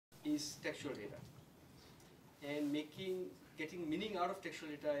is textual data. And getting meaning out of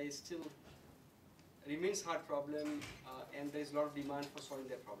textual data is still remains hard problem, and there is a lot of demand for solving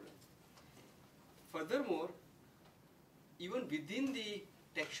that problem. Furthermore, even within the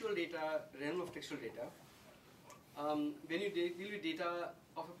textual data, realm of textual data, when you deal with data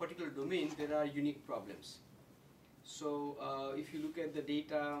of a particular domain, there are unique problems. So if you look at the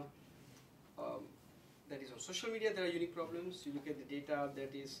data that is on social media, there are unique problems. You look at the data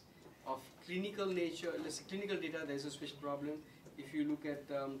that is of clinical nature, let's say clinical data, there is a special problem. If you look at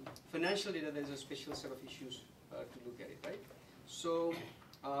financial data, there is a special set of issues to look at it, right? So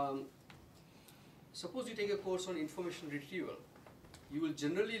suppose you take a course on information retrieval, you will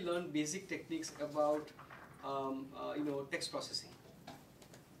generally learn basic techniques about text processing.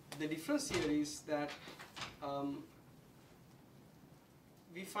 The difference here is that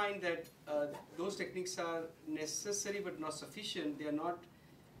we find that those techniques are necessary but not sufficient. They are not.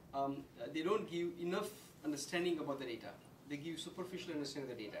 They don't give enough understanding about the data. They give superficial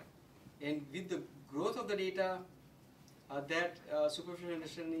understanding of the data. And with the growth of the data, that superficial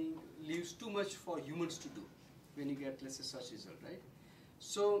understanding leaves too much for humans to do when you get, let's say, search result, right?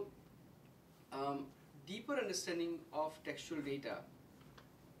 So, deeper understanding of textual data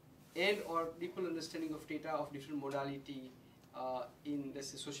and or deeper understanding of data of different modality in, let's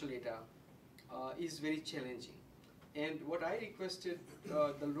say, social data is very challenging. And what I requested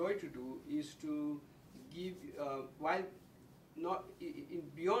Delroy to do is to give, while not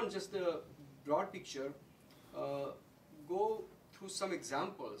beyond just the broad picture, go through some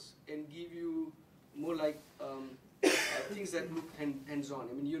examples and give you more like things that look hands-on.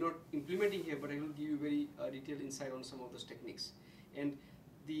 I mean, you're not implementing here, but I will give you very detailed insight on some of those techniques. And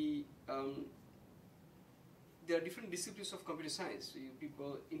there are different disciplines of computer science.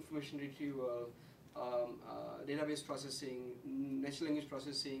 People, information retrieval, database processing, natural language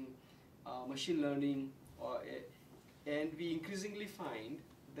processing, machine learning, and we increasingly find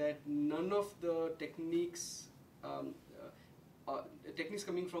that none of the techniques techniques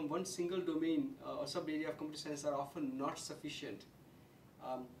coming from one single domain or sub-area of computer science are often not sufficient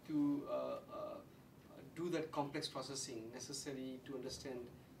to do that complex processing necessary to understand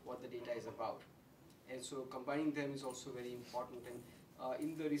what the data is about. And so combining them is also very important. And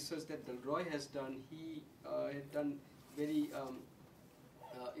in the research that Delroy has done, he had done very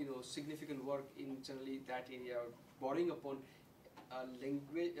significant work in generally that area, borrowing upon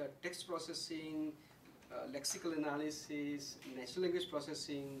language, text processing, lexical analysis, natural language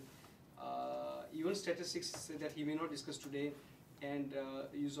processing, even statistics that he may not discuss today, and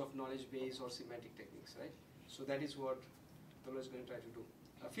use of knowledge base or semantic techniques, right? So that is what Delroy is going to try to do.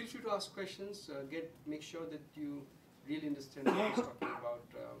 Feel free to ask questions. Make sure that you really understand what he's talking about.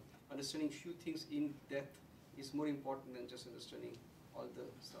 Understanding few things in depth is more important than just understanding all the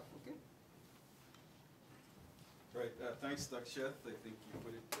stuff. Okay. Right. Thanks, Dr. Sheth. I think you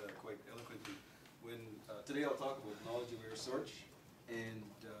put it quite eloquently. Today I'll talk about knowledge-aware search, and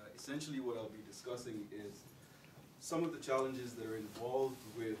essentially what I'll be discussing is some of the challenges that are involved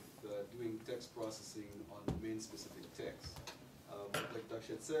with doing text processing on domain-specific text. Like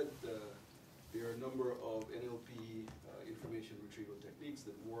Dr. Sheth said, there are a number of NLP information retrieval techniques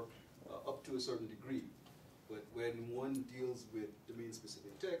that work up to a certain degree. But when one deals with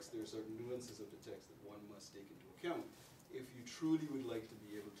domain-specific text, there are certain nuances of the text that one must take into account if you truly would like to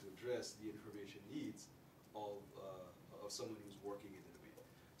be able to address the information needs of someone who's working in the domain.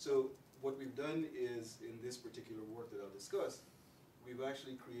 So what we've done is, in this particular work that I'll discuss, we've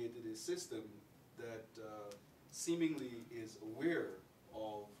actually created a system that seemingly is aware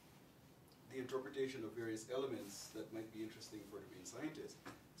of the interpretation of various elements that might be interesting for domain scientists,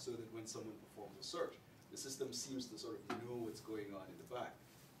 so that when someone performs a search, the system seems to sort of know what's going on in the back,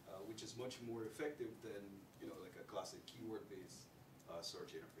 which is much more effective than like a classic keyword-based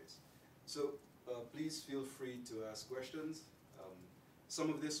search interface. So please feel free to ask questions. Some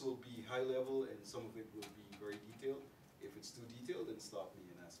of this will be high level, and some of it will be very detailed. If it's too detailed, then stop me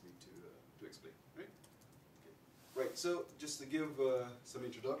and ask me to explain. Right? Okay. Right. So just to give some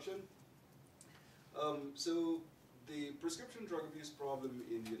introduction. So the prescription drug abuse problem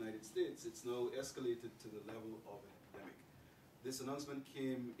in the United States, it's now escalated to the level of an epidemic. This announcement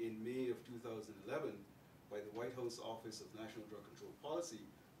came in May of 2011 by the White House Office of National Drug Control Policy,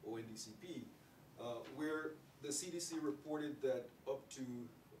 ONDCP, where the CDC reported that up to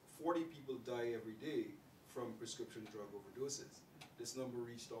 40 people die every day from prescription drug overdoses. This number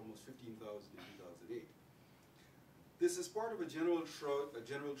reached almost 15,000 in 2008. This is part of a general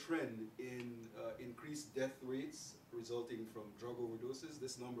trend in increased death rates resulting from drug overdoses.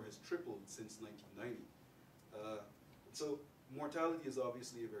 This number has tripled since 1990. So mortality is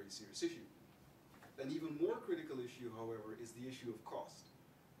obviously a very serious issue. An even more critical issue, however, is the issue of cost.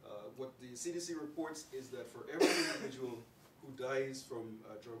 What the CDC reports is that for every individual who dies from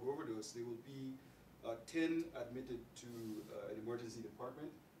drug overdose, there will be 10 admitted to an emergency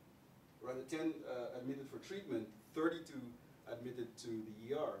department, rather 10 admitted for treatment, 32 admitted to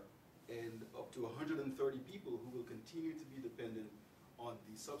the ER, and up to 130 people who will continue to be dependent on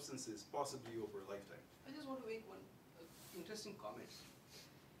these substances, possibly over a lifetime. I just want to make one interesting comment.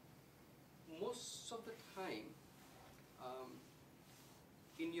 Most of the time,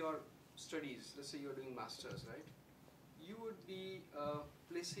 in your studies, let's say you're doing masters, right? You would be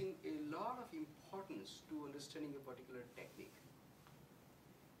placing a lot of importance to understanding a particular technique.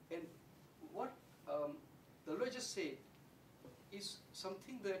 And what Delroy just said is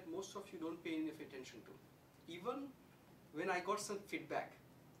something that most of you don't pay enough attention to. Even when I got some feedback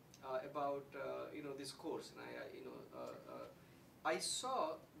about this course, and I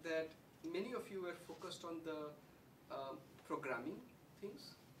saw that many of you were focused on the programming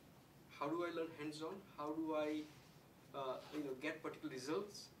things. How do I learn hands-on? How do I get particular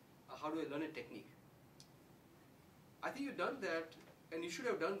results? How do I learn a technique? I think you've done that, and you should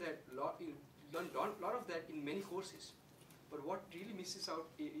have done that. You've done a lot of that in many courses. But what really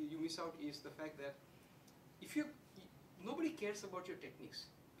you miss out is the fact that nobody cares about your techniques.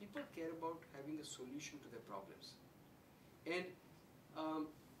 People care about having a solution to their problems. And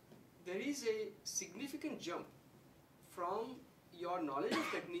there is a significant jump from your knowledge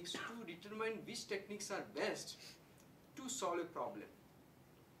of techniques to determine which techniques are best to solve a problem.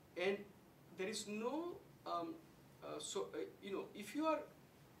 And there is no, if you are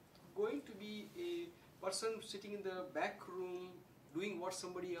going to be a person sitting in the back room doing what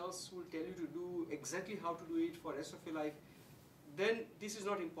somebody else will tell you to do, exactly how to do it for the rest of your life, then this is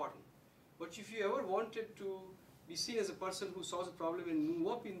not important. But if you ever wanted to be seen as a person who solves a problem and move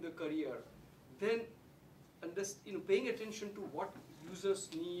up in the career, then paying attention to what users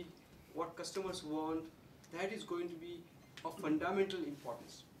need, what customers want, that is going to be of fundamental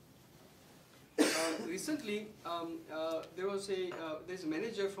importance. Recently, there's a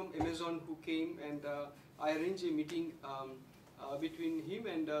manager from Amazon who came, and I arranged a meeting between him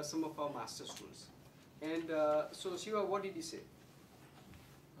and some of our master students. And so Shiva, what did he say?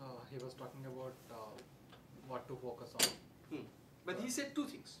 He was talking about what to focus on. But he said two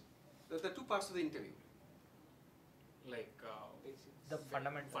things. The two parts of the interview. Like the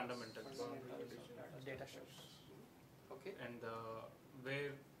fundamentals. Data structures. Okay. And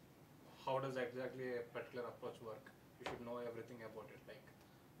how does exactly a particular approach work? You should know everything about it. Like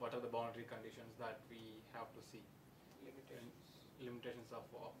what are the boundary conditions that we have to see? Limitations of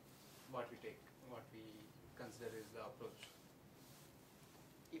what we take, what we consider is the approach.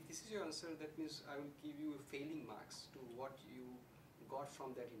 If this is your answer, that means I will give you failing marks to what you got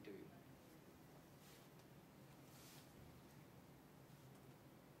from that interview.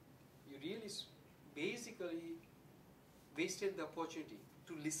 You really basically wasted the opportunity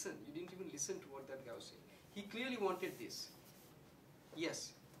to listen. You didn't even listen to what that guy was saying. He clearly wanted this.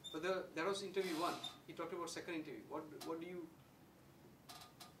 Yes, but that was interview one. He talked about second interview. What do you?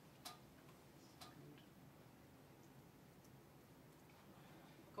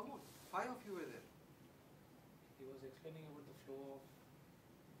 Come on, 5 of you were there. He was explaining about the flow of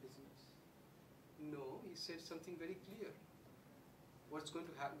business. No, he said something very clear.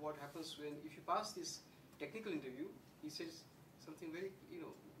 What happens if you pass this technical interview? He says something very,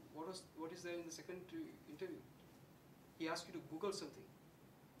 what is there in the second interview? He asked you to Google something.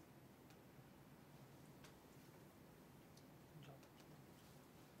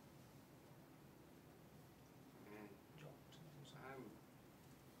 Man, I'm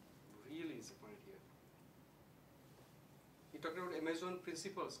really disappointed here. He talked about Amazon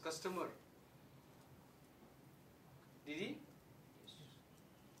principles, customer. Did he?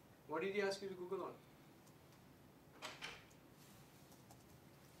 What did he ask you to Google on?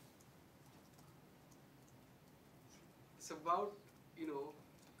 It's about,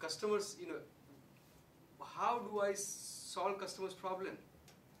 customers, how do I solve customers' problem?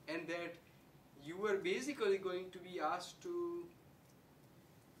 And that you were basically going to be asked to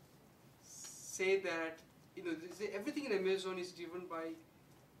say that, everything in Amazon is driven by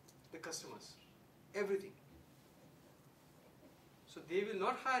the customers. Everything. So they will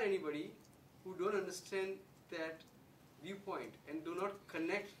not hire anybody who don't understand that viewpoint and do not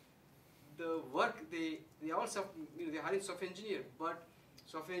connect the work. They also, they're hiring software engineer, but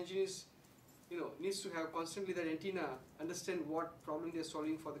software engineers, needs to have constantly that antenna, understand what problem they're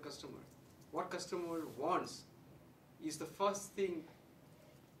solving for the customer. What customer wants is the first thing,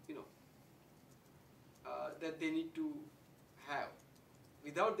 that they need to have.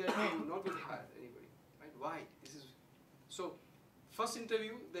 Without that, you're not going to hire anybody, right? Why? This is so. First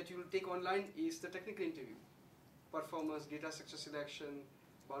interview that you will take online is the technical interview, performance, data structure selection,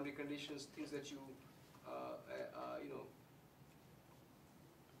 boundary conditions, things that you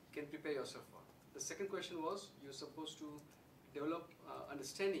can prepare yourself for. The second question was you're supposed to develop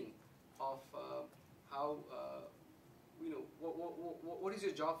understanding of how what is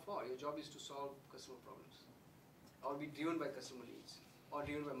your job for? Your job is to solve customer problems, or be driven by customer needs, or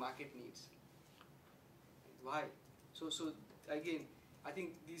driven by market needs. Why? So again, I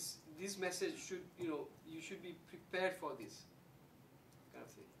think this message should, you should be prepared for this kind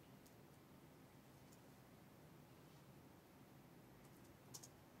of thing.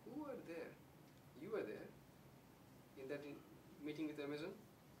 Who were there? You were there in that meeting with Amazon.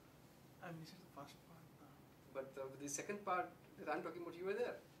 I missed the first part. But the second part that I'm talking about, you were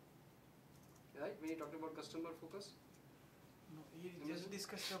there, right? When you talked about customer focus. No, he Amazon? just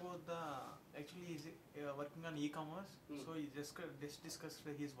discussed about the, actually he's working on e-commerce, so he just discussed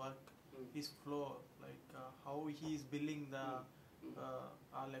his work, his flow, like how he is building the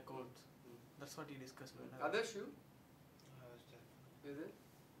all accounts. That's what he discussed. Others, you? I was there. You there?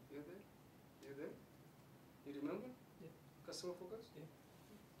 You there? You there? You remember? Yeah. Customer focus? Yeah.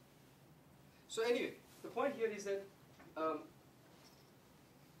 So anyway, the point here is that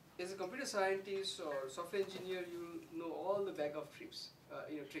as a computer scientist or software engineer, you know all the bag of tricks.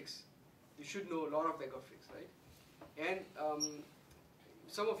 Tricks. You should know a lot of bag of tricks, right? And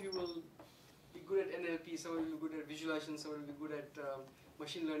some of you will be good at NLP, some of you will be good at visualization, some will be good at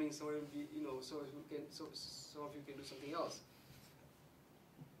machine learning, some will be, some of you can do something else.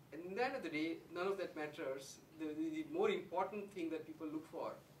 And at the end of the day, none of that matters. The more important thing that people look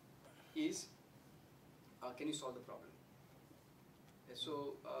for is, can you solve the problem? And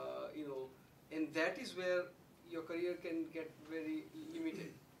so, and that is where your career can get very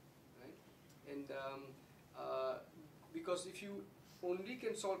limited, right? And because if you only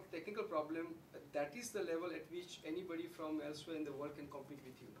can solve technical problem, that is the level at which anybody from elsewhere in the world can compete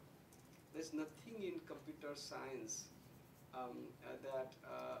with you. There's nothing in computer science that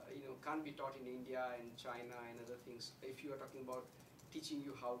can't be taught in India and China and other things. If you are talking about teaching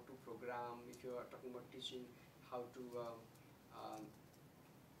you how to program, if you are talking about teaching how to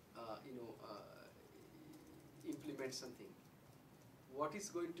implement something, what is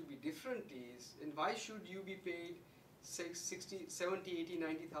going to be different is, and why should you be paid $60, $70, $80,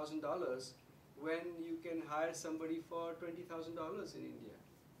 $90,000 when you can hire somebody for $20,000 in India?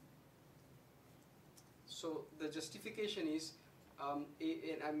 So the justification is,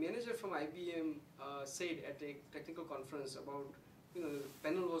 a manager from IBM said at a technical conference about, the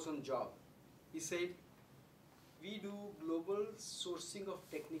panel was on job. He said, we do global sourcing of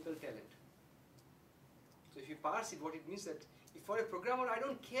technical talent. So if you parse it, what it means that if for a programmer, I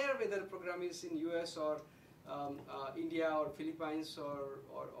don't care whether the program is in US or India or Philippines or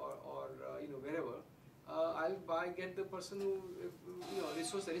wherever, I'll get the person who,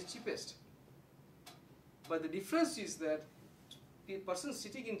 resource that is cheapest. But the difference is that the person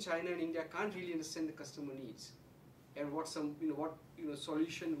sitting in China and India can't really understand the customer needs and what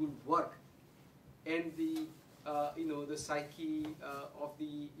solution would work, and the the psyche of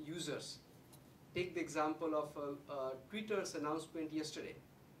the users. Take the example of Twitter's announcement yesterday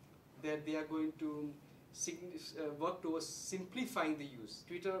that they are going to work towards simplifying the use.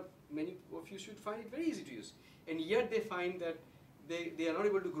 Twitter, many of you should find it very easy to use, and yet they find that they are not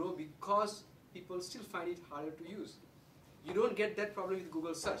able to grow because people still find it harder to use. You don't get that problem with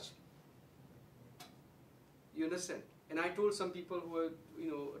Google search. You understand? And I told some people who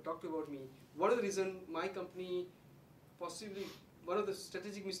talked about me, one of the reasons my company, possibly one of the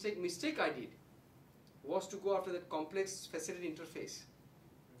strategic mistake I did was to go after that complex faceted interface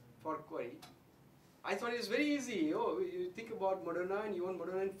for query. I thought it was very easy. Oh, you think about Moderna and you want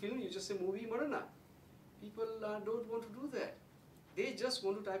Moderna in film, you just say movie Moderna. People don't want to do that. They just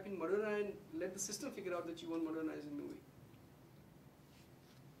want to type in Moderna and let the system figure out that you want Moderna as a movie.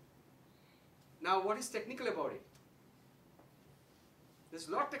 Now, what is technical about it? There's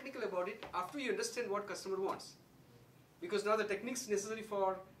a lot technical about it after you understand what customer wants. Because now the techniques necessary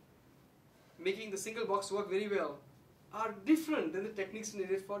for making the single box work very well are different than the techniques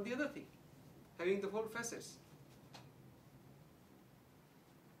needed for the other thing, having the whole facets.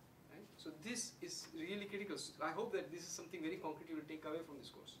 Right? So this is really critical. So I hope that this is something very concrete you will take away from this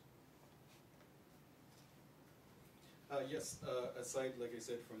course. Yes, aside, like I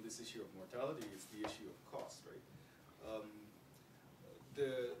said, from this issue of mortality is the issue of cost, right?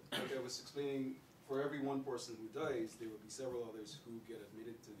 Like I was explaining, for every one person who dies, there will be several others who get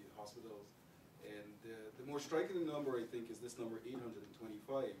admitted to the hospitals And the more striking number, I think, is this number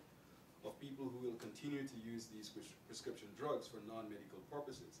 825 of people who will continue to use these prescription drugs for non-medical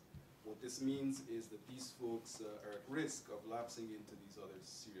purposes. What this means is that these folks are at risk of lapsing into these other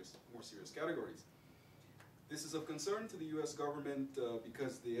more serious categories. This is of concern to the US government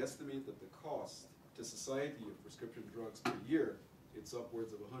because they estimate that the cost to society of prescription drugs per year, it's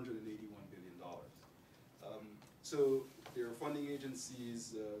upwards of $181 billion. So there are funding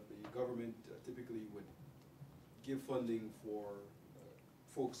agencies, the government typically would give funding for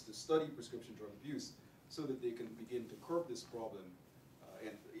folks to study prescription drug abuse so that they can begin to curb this problem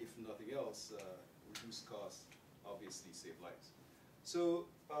and, if nothing else, reduce costs, obviously save lives. So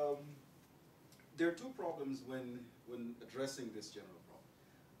there are two problems when addressing this general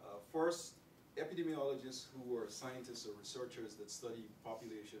problem. First, epidemiologists who are scientists or researchers that study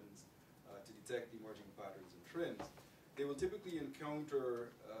populations to detect emerging patterns and trends, they will typically encounter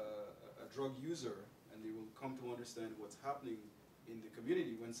a drug user and they will come to understand what's happening in the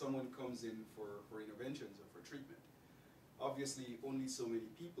community when someone comes in for interventions or for treatment. Obviously, only so many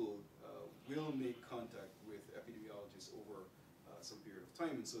people will make contact with epidemiologists over some period of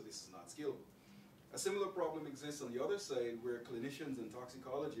time, and so this is not scalable. A similar problem exists on the other side, where clinicians and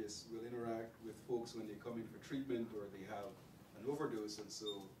toxicologists will interact with folks when they come in for treatment or they have an overdose, and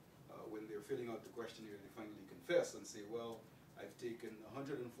so when they're filling out the questionnaire, they finally confess and say, well, I've taken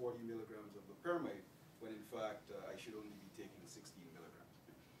 140 milligrams of loperamide, when in fact I should only be taking 16 milligrams.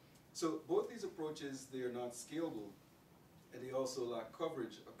 So both these approaches, they are not scalable, and they also lack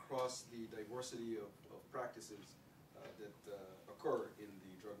coverage across the diversity of practices that occur in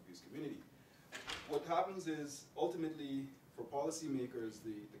the drug abuse community. What happens is, ultimately, for policymakers,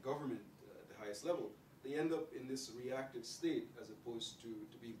 the government at the highest level, they end up in this reactive state as opposed to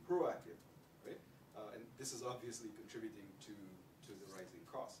being proactive, right? And this is obviously contributing to the rising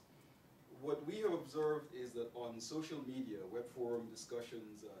costs. What we have observed is that on social media, web forum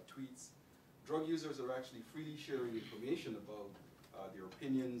discussions, tweets, drug users are actually freely sharing information about their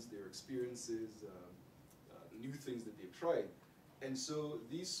opinions, their experiences, new things that they've tried. And so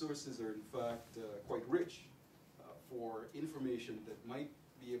these sources are in fact quite rich for information that might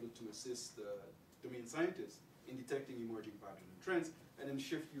be able to assist domain scientists in detecting emerging patterns and trends, and then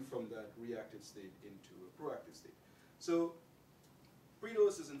shift you from that reactive state into a proactive state. So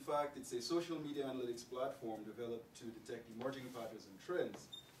Predos is in fact, it's a social media analytics platform developed to detect emerging patterns and trends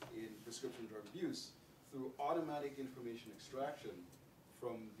in prescription drug abuse through automatic information extraction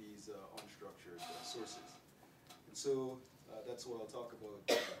from these unstructured sources. And so that's what I'll talk about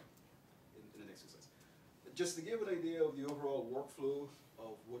in the next exercise. Just to give an idea of the overall workflow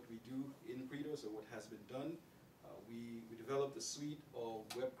of what we do in Predos, or what has been done, we developed a suite of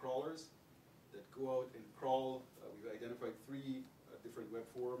web crawlers that go out and crawl. We've identified 3 different web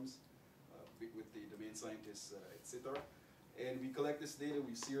forums with the domain scientists, etc. And we collect this data,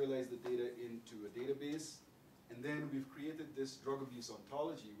 we serialize the data into a database, and then we've created this drug abuse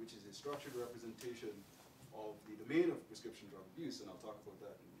ontology, which is a structured representation of the domain of prescription drug abuse, and I'll talk about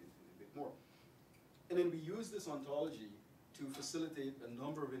that in a bit more. And then we use this ontology to facilitate a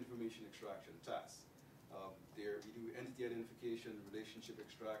number of information extraction tasks. We do entity identification, relationship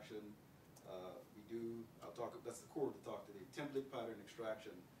extraction, that's the core of the talk today, template pattern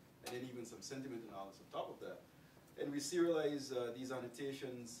extraction, and then even some sentiment analysis on top of that. And we serialize these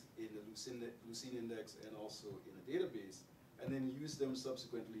annotations in the Lucene index and also in a database, and then use them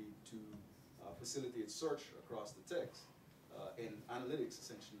subsequently to facilitate search across the text and analytics,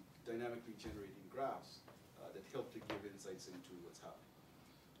 essentially dynamically generating graphs that help to give insights into what's happening.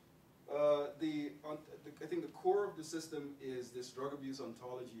 I think the core of the system is this drug abuse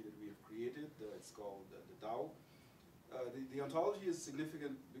ontology that we have created. It's called the DAO. The ontology is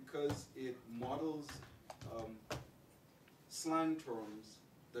significant because it models slang terms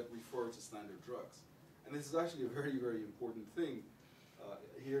that refer to standard drugs. And this is actually a very, very important thing.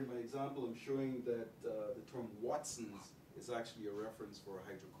 Here in my example, I'm showing that the term Watson's is actually a reference for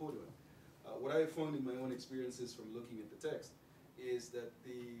hydrocodone. What I have found in my own experiences from looking at the text is that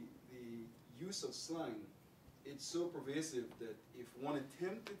the use of slang, it's so pervasive that if one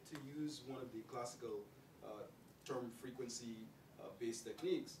attempted to use one of the classical term frequency based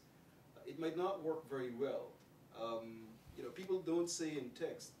techniques, it might not work very well. You know, people don't say in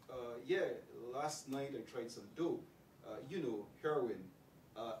text, yeah, last night I tried some dope, heroin,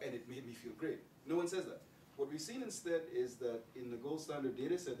 and it made me feel great. No one says that. What we've seen instead is that in the gold standard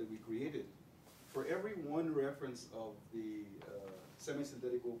data set that we created, for every one reference of the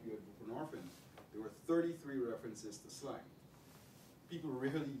semi-synthetic opioid buprenorphine, there were 33 references to slang. People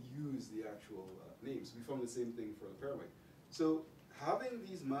rarely use the actual names. We found the same thing for loperamide. So having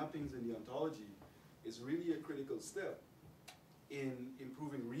these mappings in the ontology is really a critical step in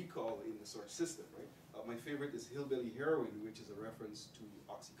improving recall in the search system, right? My favorite is hillbilly heroin, which is a reference to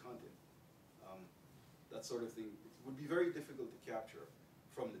OxyContin. That sort of thing would be very difficult to capture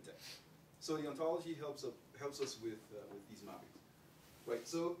from the text. So the ontology helps us with these mappings. Right,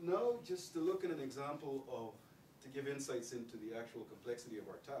 so now just to look at an example to give insights into the actual complexity of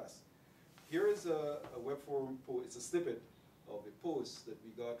our task. Here is a web forum post, it's a snippet of a post that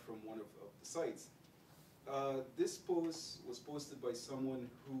we got from one of the sites. This post was posted by someone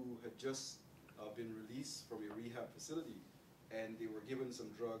who had just been released from a rehab facility, and they were given some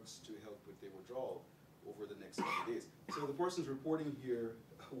drugs to help with their withdrawal over the next couple of days. So the person's reporting here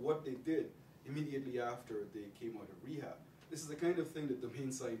what they did immediately after they came out of rehab. This is the kind of thing that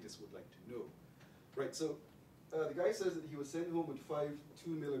domain scientists would like to know. Right, so the guy says that he was sent home with 5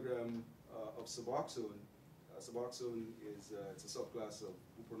 2-milligram of Suboxone. Suboxone is it's a subclass of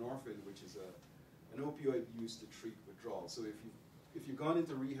buprenorphine, which is an opioid used to treat withdrawal. So if you've gone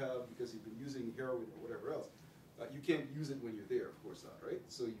into rehab because you've been using heroin or whatever else, you can't use it when you're there, of course not, right?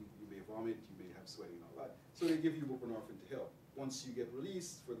 So you may vomit, you may have sweating and all that. So they give you buprenorphine to help. Once you get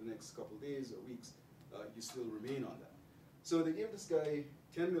released for the next couple of days or weeks, you still remain on that. So they gave this guy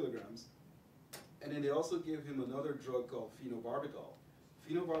 10 milligrams, and then they also gave him another drug called phenobarbital.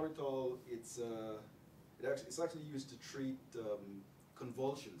 Phenobarbital, it's actually used to treat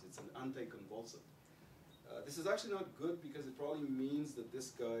convulsions. It's an anticonvulsant. This is actually not good because it probably means that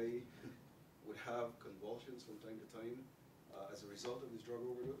this guy would have convulsions from time to time as a result of his drug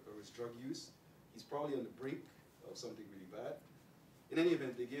overdose or his drug use. He's probably on the brink of something really bad. In any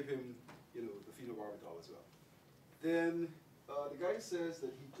event, they gave him, the phenobarbital as well. Then the guy says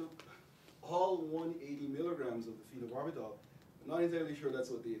that he took all 180 milligrams of the phenobarbital. I'm not entirely sure that's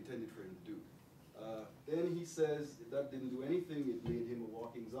what they intended for him to do. Then he says that didn't do anything. It made him a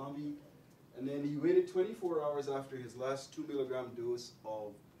walking zombie. And then he waited 24 hours after his last 2-milligram dose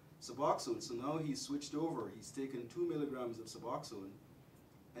of Suboxone. So now he's switched over. He's taken 2 milligrams of Suboxone.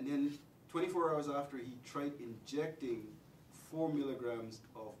 And then 24 hours after, he tried injecting 4 milligrams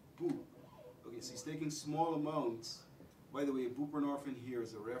of boop. Okay, so he's taking small amounts. By the way, buprenorphine here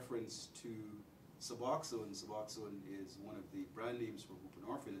is a reference to Suboxone. Suboxone is one of the brand names for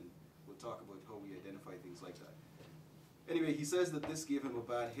buprenorphine, and we'll talk about how we identify things like that. Anyway, he says that this gave him a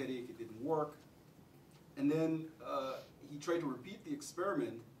bad headache, it didn't work. And then he tried to repeat the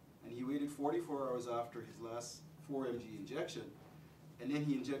experiment, and he waited 44 hours after his last 4 mg injection, and then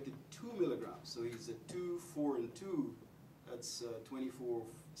he injected 2 milligrams. So he's at 2, 4, and 2. That's 24,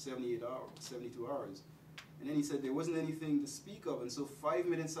 78 hours, 72 hours. And then he said there wasn't anything to speak of, and so 5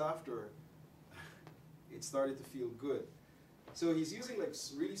 minutes after, it started to feel good. So he's using like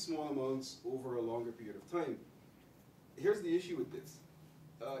really small amounts over a longer period of time. Here's the issue with this.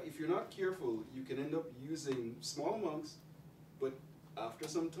 If you're not careful, you can end up using small amounts, but after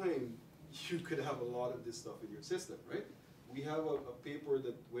some time, you could have a lot of this stuff in your system, right? We have a paper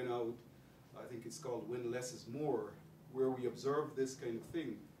that went out, I think it's called When Less is More, where we observed this kind of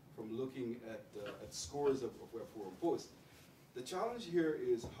thing from looking at scores of web forum posts. The challenge here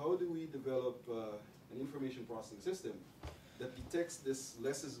is how do we develop an information processing system that detects this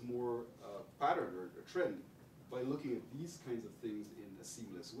less is more pattern or trend by looking at these kinds of things in a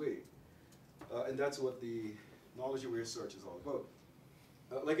seamless way. And that's what the knowledge-aware search is all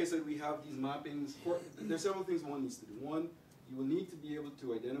about. Like I said, we have these mappings. There's several things one needs to do. One, you will need to be able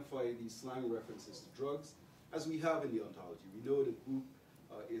to identify these slang references to drugs, as we have in the ontology. We know that boop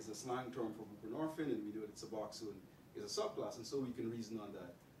is a slang term for buprenorphine, and we know that Suboxone is a subclass, and so we can reason on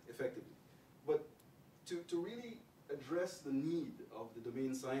that effectively. But to really address the need of the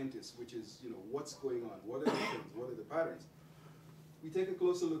domain scientist, which is, what's going on, what are the things, what are the patterns, we take a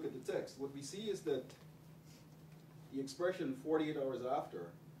closer look at the text. What we see is that the expression 48 hours after,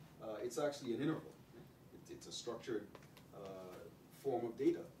 it's actually an interval. It's a structured form of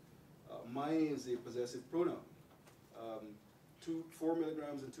data. My is a possessive pronoun. 4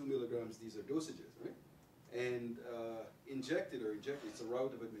 milligrams and 2 milligrams, these are dosages, right? And injected, it's a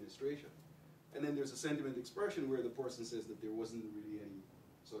route of administration. And then there's a sentiment expression where the person says that there wasn't really any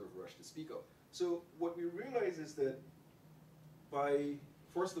sort of rush to speak of. So what we realize is that by,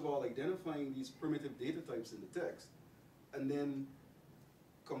 first of all, identifying these primitive data types in the text, and then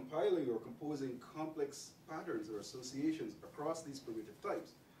compiling or composing complex patterns or associations across these primitive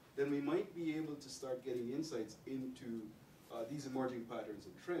types, then we might be able to start getting insights into these emerging patterns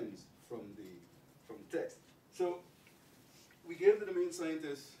and trends from the text. So we gave the domain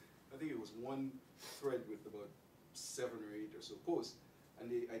scientists, I think it was one thread with about 7 or 8 or so posts,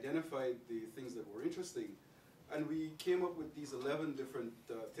 and they identified the things that were interesting. And we came up with these 11 different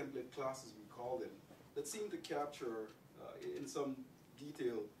template classes, we call them, that seem to capture in some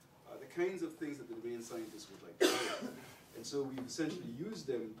detail the kinds of things that the domain scientists would like to know. And so we've essentially used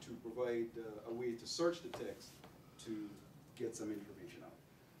them to provide a way to search the text to get some information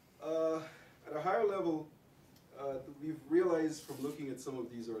out. At a higher level, we've realized from looking at some of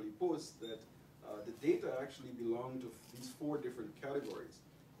these early posts that the data actually belong to these 4 different categories.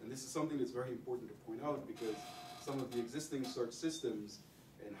 And this is something that's very important to point out because some of the existing search systems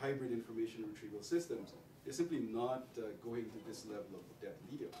and hybrid information retrieval systems, they're simply not going to this level of depth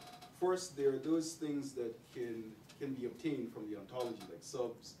and detail. First, there are those things that can be obtained from the ontology, like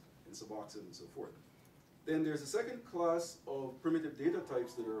subs and suboxone and so forth. Then there's a second class of primitive data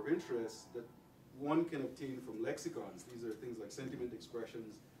types that are of interest that one can obtain from lexicons. These are things like sentiment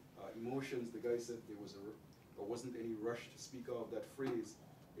expressions, emotions. The guy said there was or wasn't any rush to speak of. That phrase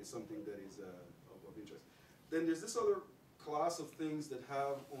is something that is of interest. Then there's this other class of things that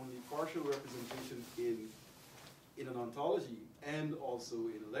have only partial representation in an ontology and also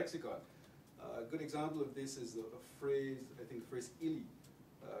in a lexicon. A good example of this is a phrase, I think the phrase illy.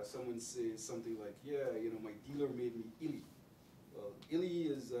 Someone says something like, yeah, you know, my dealer made me illy. Well, illy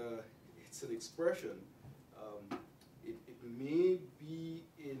is, it's an expression. It may be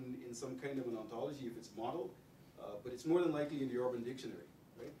in some kind of an ontology if it's modeled, but it's more than likely in the Urban Dictionary,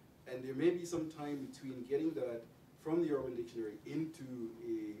 right? And there may be some time between getting that from the Urban Dictionary into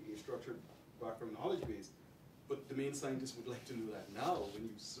a structured background knowledge base, but domain scientists would like to know that now when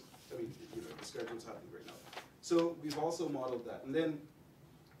you, describe what's happening right now. So we've also modeled that. And then,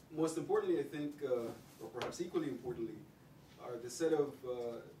 most importantly, I think, or perhaps equally importantly, are the set of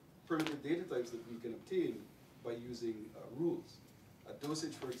primitive data types that we can obtain by using rules. A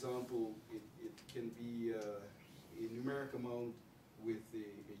dosage, for example, it can be a numeric amount with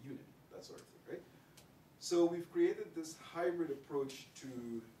a unit, that sort of thing, right? So we've created this hybrid approach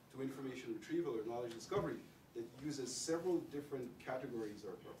to information retrieval or knowledge discovery that uses several different categories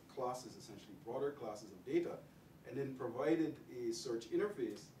or classes, essentially broader classes of data, and then provided a search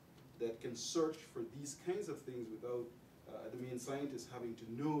interface that can search for these kinds of things without a domain scientist having to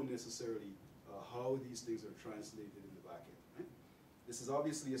know necessarily how these things are translated in the back end. Right? This is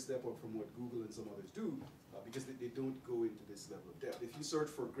obviously a step up from what Google and some others do because they don't go into this level of depth. If you search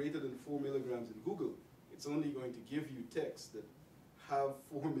for greater than 4 milligrams in Google, it's only going to give you text that have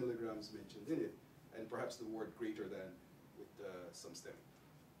 4 milligrams mentioned in it, and perhaps the word greater than with some stemming.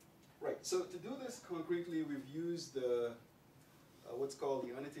 Right, so to do this concretely, we've used what's called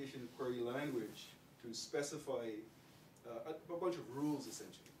the annotation query language to specify a bunch of rules,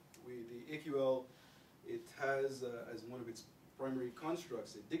 essentially. The AQL, it has as one of its primary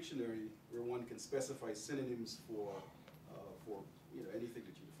constructs a dictionary where one can specify synonyms for anything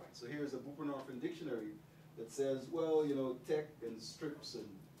that you define. So here's a buprenorphine dictionary that says, well, tech and strips and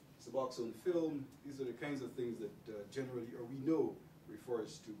suboxone film, these are the kinds of things that generally, or we know,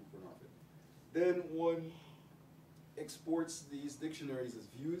 refers to buprenorphine. Then one exports these dictionaries as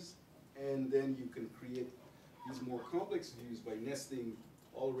views, and then you can create these more complex views by nesting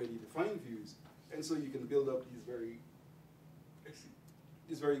already defined views, and so you can build up these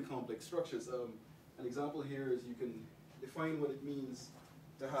very complex structures. An example here is you can define what it means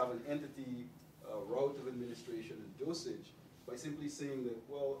to have an entity, route of administration, and dosage by simply saying that,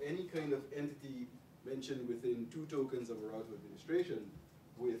 well, any kind of entity mentioned within 2 tokens of a route of administration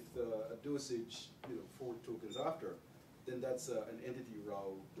with a dosage, 4 tokens after, then that's an entity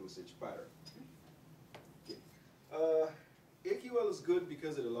route dosage pattern. Okay. AQL is good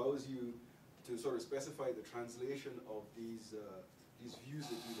because it allows you to sort of specify the translation of these views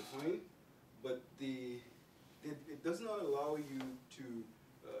that you define, but it does not allow you to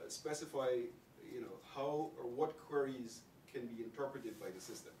specify, how or what queries can be interpreted by the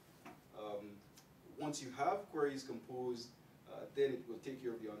system. Once you have queries composed, then it will take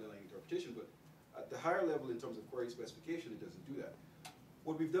care of the underlying interpretation, but at the higher level in terms of query specification, it doesn't do that.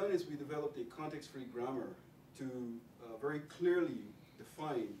 What we've done is we developed a context-free grammar to very clearly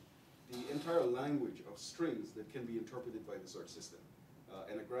define the entire language of strings that can be interpreted by the search system.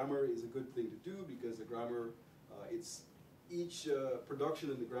 And a grammar is a good thing to do because the grammar, each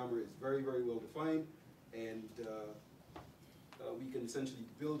production in the grammar is very, very well defined, and we can essentially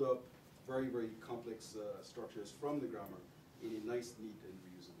build up very, very complex structures from the grammar in a nice, neat, and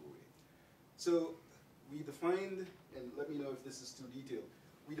reusable way. So we defined, and let me know if this is too detailed,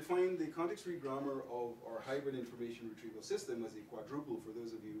 we defined the context-free grammar of our hybrid information retrieval system as a quadruple for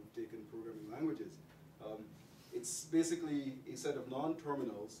those of you who've taken programming languages. It's basically a set of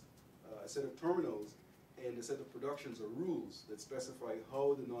non-terminals, a set of terminals, and a set of productions or rules that specify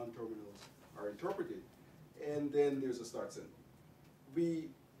how the non-terminals are interpreted. and then there's a start symbol. We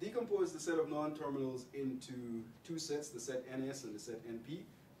decompose the set of non-terminals into two sets, the set NS and the set NP,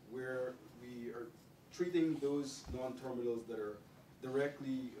 where we are treating those non-terminals that are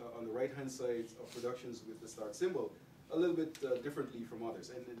directly on the right-hand side of productions with the start symbol a little bit differently from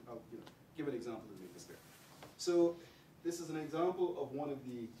others. And then I'll give an example to make this clear. So this is an example of one of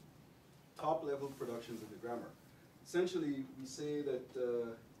the top-level productions of the grammar. Essentially, we say that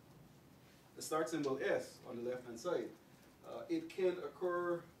the start symbol S on the left-hand side, it can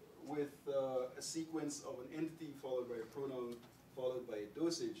occur with a sequence of an entity followed by a pronoun, followed by a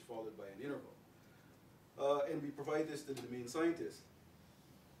dosage, followed by an interval. And we provide this to the domain scientist.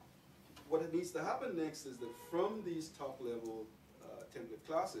 What needs to happen next is that from these top-level template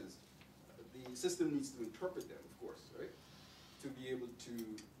classes, the system needs to interpret them, of course, right? To be able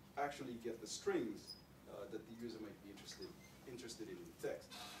to actually get the strings that the user might be interested in the text.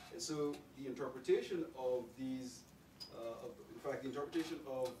 And so the interpretation of these, in fact, the interpretation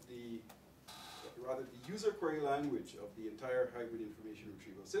of the user query language of the entire hybrid information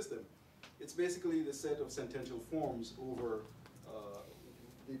retrieval system, it's basically the set of sentential forms over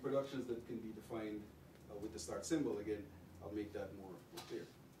the productions that can be defined with the start symbol. Again, I'll make that more clear.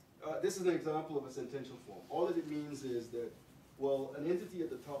 This is an example of a sentential form. All that it means is that, well, an entity at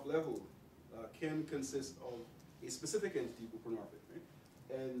the top level can consist of a specific entity, buprenorphine,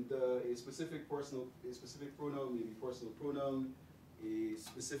 right? And a specific pronoun may be personal pronoun, a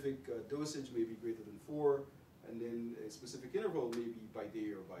specific dosage may be greater than 4, and then a specific interval may be by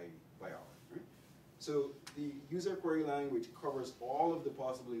day or by hour, right? So the user query language covers all of the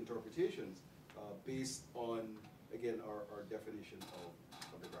possible interpretations based on, again, our definition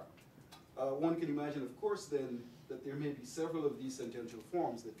of the grammar. One can imagine, of course, then, that there may be several of these sentential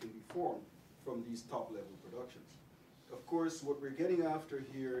forms that can be formed from these top-level productions. Of course, what we're getting after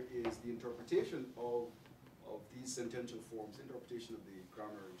here is the interpretation of these sentential forms, interpretation of the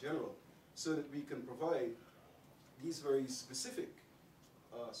grammar in general, so that we can provide these very specific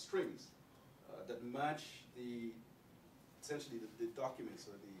strings that match essentially the documents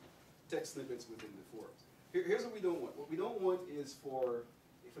or the text snippets within the forms. Here's what we don't want. What we don't want is for,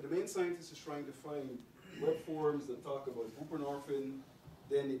 if a domain scientist is trying to find web forms that talk about buprenorphine,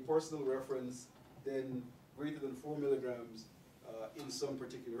 then a personal reference, then greater than 4 milligrams in some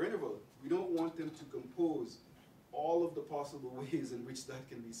particular interval, we don't want them to compose all of the possible ways in which that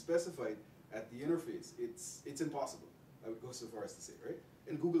can be specified at the interface. It's impossible, I would go so far as to say, right?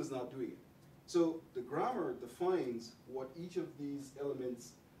 And Google is not doing it. So the grammar defines what each of these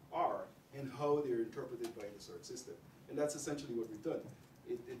elements are and how they're interpreted by the search system. And that's essentially what we've done.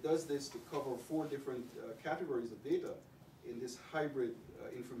 It does this to cover 4 different categories of data in this hybrid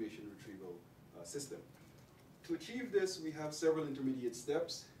information retrieval system. To achieve this, we have several intermediate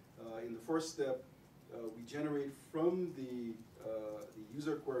steps. In the first step, we generate from the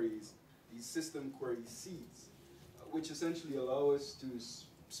user queries these system query seeds, which essentially allow us to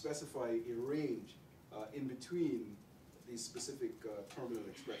specify a range in between these specific terminal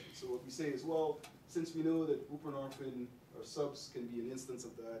expressions. So what we say is, well, since we know that buprenorphine or subs can be an instance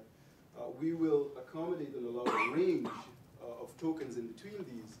of that, we will accommodate and allow a range of tokens in between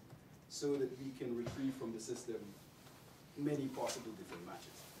these so that we can retrieve from the system many possible different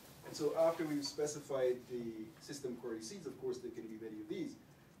matches. And so after we've specified the system query seeds, of course there can be many of these,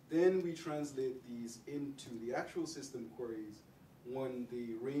 then we translate these into the actual system queries when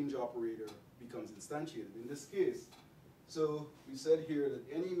the range operator becomes instantiated. In this case, so we said here that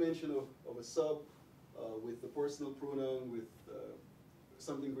any mention of a sub with the personal pronoun with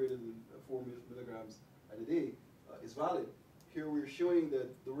something greater than 4 milligrams at a day is valid. Here we're showing that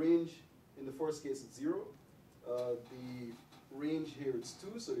the range in the first case is 0. The range here is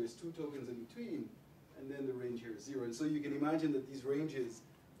 2, so there's 2 tokens in between, and then the range here is 0. And so you can imagine that these ranges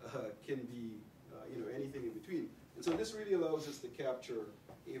can be anything in between. And so this really allows us to capture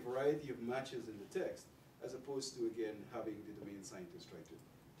a variety of matches in the text, as opposed to, again, having the domain scientist try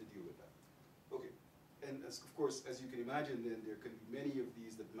to deal with that. Okay, and of course, as you can imagine, then there can be many of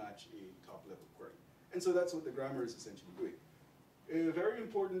these that match a top-level query. And so that's what the grammar is essentially doing. A very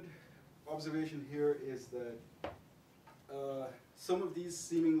important observation here is that some of these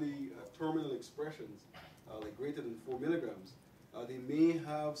seemingly terminal expressions, like greater than 4 milligrams, they may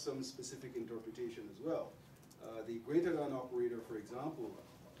have some specific interpretation as well. The greater than operator, for example,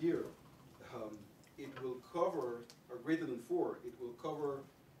 here, it will cover, or greater than 4, it will cover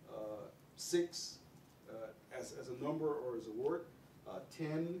 6 as a number or as a word,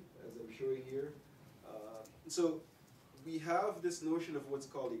 10, as I'm showing here. So we have this notion of what's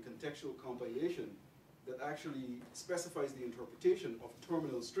called a contextual compilation that actually specifies the interpretation of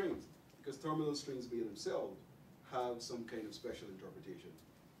terminal strings. because terminal strings by themselves have some kind of special interpretation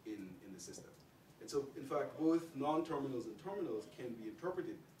in the system. And so, in fact, both non-terminals and terminals can be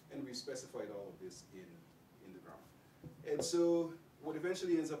interpreted, and we've specified all of this in the grammar. And so, what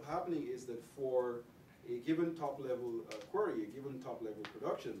eventually ends up happening is that for a given top-level query, a given top-level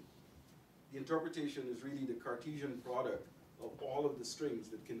production, the interpretation is really the Cartesian product of all of the strings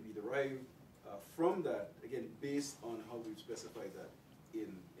that can be derived from that, again, based on how we've specified that in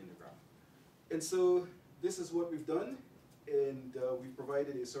the graph. And so this is what we've done, and we've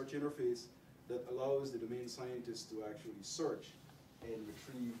provided a search interface that allows the domain scientist to actually search and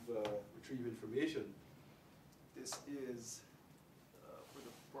retrieve information. This is for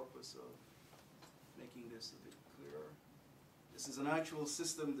the purpose of making this a bit clearer. This is an actual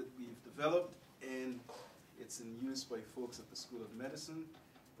system that we've developed, and it's in use by folks at the School of Medicine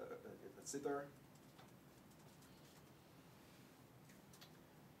at Sitar.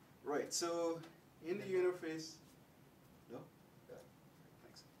 Right, so in the interface, no? Yeah,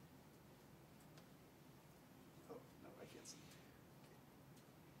 thanks. Oh, no, I can't see.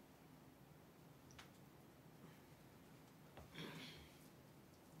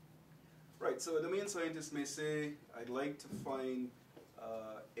 Right, so a domain scientist may say, I'd like to find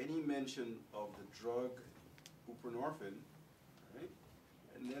any mention of the drug buprenorphine, right?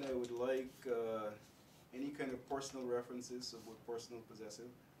 And then I would like any kind of personal references, so both personal, possessive.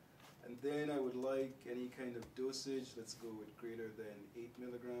 And then I would like any kind of dosage. Let's go with greater than 8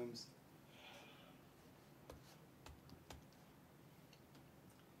 milligrams.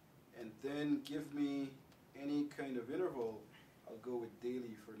 And then give me any kind of interval. I'll go with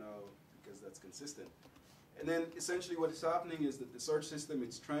daily for now because that's consistent. And then essentially what is happening is that the search system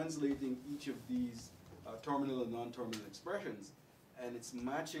is translating each of these terminal and non-terminal expressions, and it's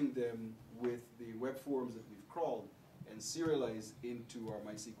matching them with the web forms that we've crawled and serialized into our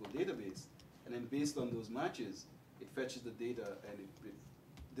MySQL database. And then based on those matches, it fetches the data and it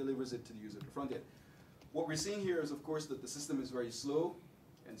delivers it to the user at the front end. What we're seeing here is, of course, that the system is very slow.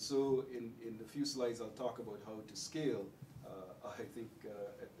 And so in the few slides, I'll talk about how to scale. I think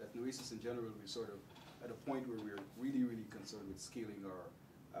at Noesis in general, we're sort of at a point where we're really, really concerned with scaling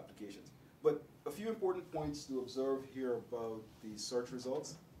our applications. But a few important points to observe here about the search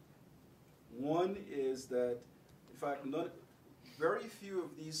results. One is that, in fact, very few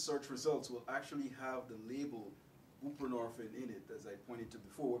of these search results will actually have the label buprenorphine in it, as I pointed to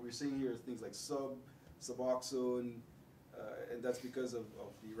before. What we're seeing here is things like suboxone, and that's because of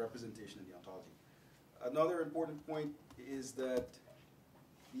the representation in the ontology. Another important point is that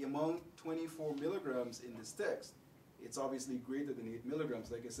the amount 24 milligrams in this text, it's obviously greater than 8 milligrams.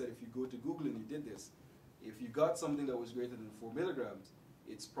 Like I said, if you go to Google and you did this, if you got something that was greater than 4 milligrams,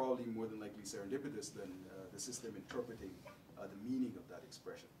 it's probably more than likely serendipitous than the system interpreting the meaning of that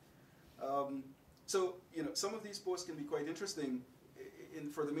expression. So, you know, some of these posts can be quite interesting.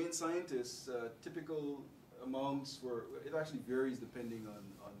 For the main scientists, typical amounts it actually varies depending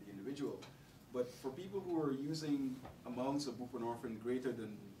on the individual. But for people who are using amounts of buprenorphine greater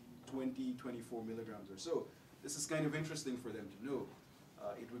than 20, 24 milligrams or so, this is kind of interesting for them to know.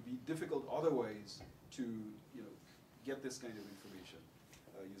 It would be difficult otherwise to, you know, get this kind of information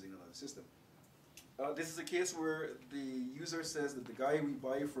using another system. This is a case where the user says that the guy we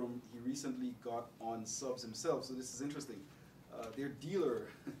buy from, he recently got on subs himself. So this is interesting. Their dealer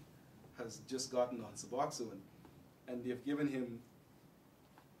has just gotten on Suboxone, and they've given him,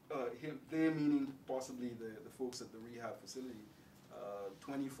 they meaning possibly the folks at the rehab facility,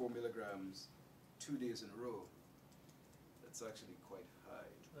 24 milligrams 2 days in a row. That's actually quite high.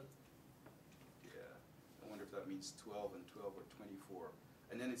 12. Yeah, I wonder if that means 12 and 12 or 24.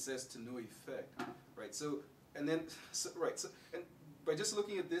 And then it says to no effect, right? So, and then, and by just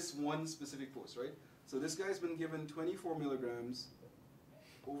looking at this one specific post, right? So this guy's been given 24 milligrams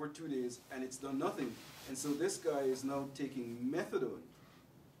over 2 days, and it's done nothing. And so this guy is now taking methadone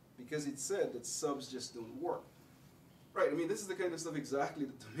because it said that subs just don't work. Right, I mean, this is the kind of stuff exactly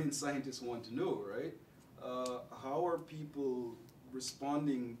that domain scientists want to know, right? How are people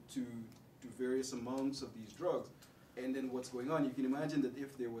responding to various amounts of these drugs? And then what's going on? You can imagine that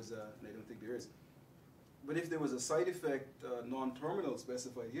if there was a, and I don't think there is, but if there was a side effect non-terminal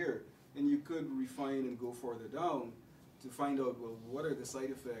specified here, then you could refine and go further down to find out, well, what are the side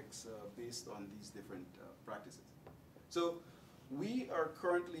effects based on these different practices. So we are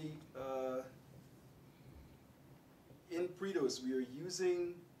currently, in Predos, we are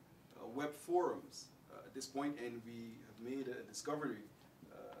using web forums at this point, and we have made a discovery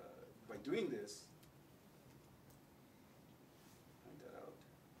by doing this. Point that out.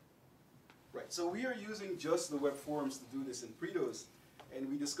 Right, so we are using just the web forums to do this in Predos, And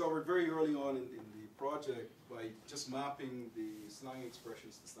we discovered very early on in the project by just mapping the slang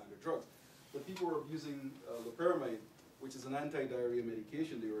expressions to standard drugs. But people were abusing loperamide, which is an anti-diarrhea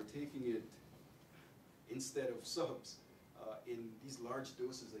medication. They were taking it instead of subs. In these large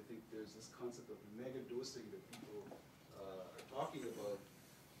doses, I think there's this concept of mega dosing that people are talking about.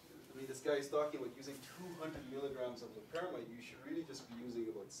 I mean, this guy is talking about using 200 milligrams of loperamide. You should really just be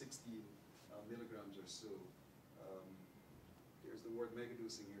using about 16 milligrams or so. There's the word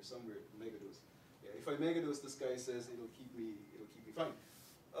megadosing here somewhere. Megadose. Yeah, if I megadose, this guy says it'll keep me fine.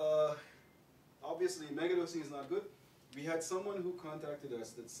 Obviously, megadosing is not good. We had someone who contacted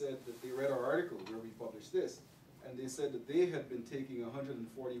us that said that they read our article where we published this, and they said that they had been taking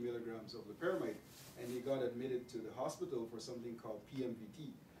 140 milligrams of loperamide, and they got admitted to the hospital for something called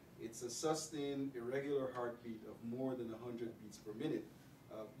PMVT. It's a sustained irregular heartbeat of more than 100 beats per minute.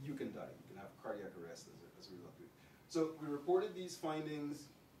 You can die. You can have cardiac arrest as a result of it. So we reported these findings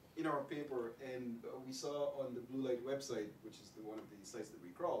in our paper, and we saw on the Blue Light website, which is one of the sites that we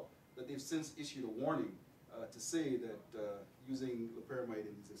crawl, that they've since issued a warning to say that using loperamide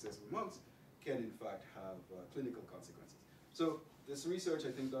in these excessive amounts can in fact have clinical consequences. So this research,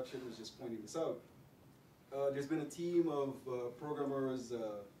 I think Dr. was just pointing this out, there's been a team of programmers,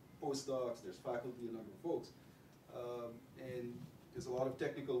 postdocs, there's faculty, a number of folks, and there's a lot of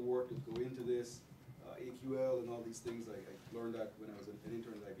technical work that go into this, AQL and all these things. I learned that when I was an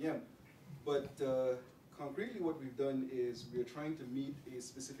intern at IBM. But concretely what we've done is we are trying to meet a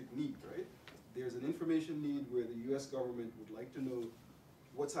specific need, right? There's an information need where the US government would like to know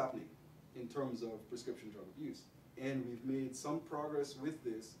what's happening in terms of prescription drug abuse. And we've made some progress with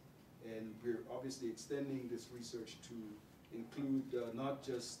this, and we're obviously extending this research to include not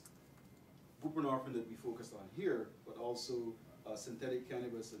just buprenorphine that we focused on here, but also synthetic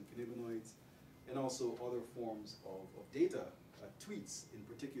cannabis and cannabinoids, and also other forms of data, tweets in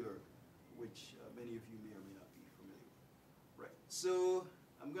particular, which many of you may or may not be familiar with. Right, so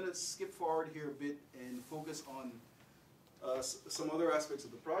I'm going to skip forward here a bit and focus on some other aspects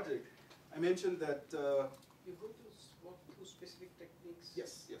of the project. I mentioned that... You go to walk through specific techniques?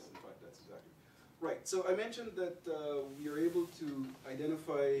 Yes, in fact, that's exactly. Right, so I mentioned that we are able to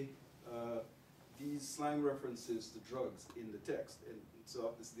identify these slang references to drugs in the text. And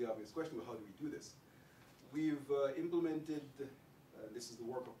so this is the obvious question, well, how do we do this? We've implemented, this is the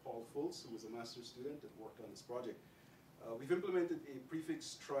work of Paul Fultz, who was a master's student that worked on this project. We've implemented a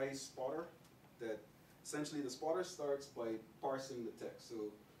prefix try spotter that essentially the spotter starts by parsing the text. So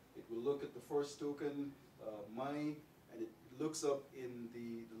it will look at the first token, my, and it looks up in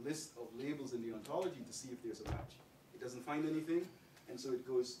the list of labels in the ontology to see if there's a match. It doesn't find anything, and so it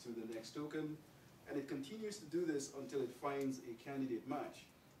goes to the next token, and it continues to do this until it finds a candidate match.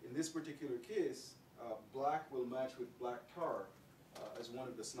 In this particular case, black will match with black tar as one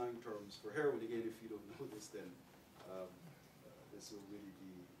of the slang terms for heroin. Again, if you don't know this, then this will really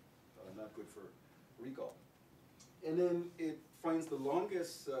be not good for recall. And then it finds the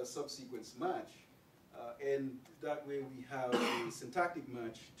longest subsequence match, and that way we have a syntactic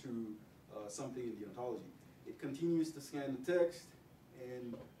match to something in the ontology. It continues to scan the text,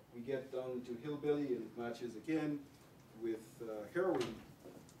 and we get down to hillbilly, and it matches again with heroin,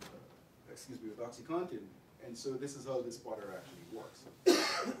 with OxyContin. And so this is how this spotter actually works.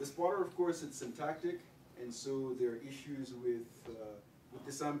 The spotter, of course, it's syntactic, and so there are issues with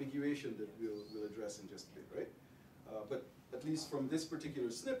disambiguation that we'll address in just a bit, right? But at least from this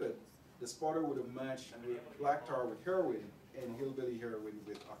particular snippet, the spotter would have matched with black tar with heroin and hillbilly heroin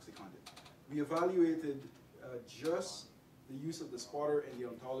with OxyContin. We evaluated just the use of the spotter and the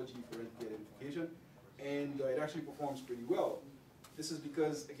ontology for entity identification, and it actually performs pretty well. This is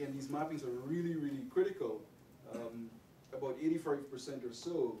because, again, these mappings are really, really critical. About 85% or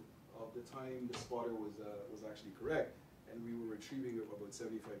so of the time the spotter was actually correct, and we were retrieving about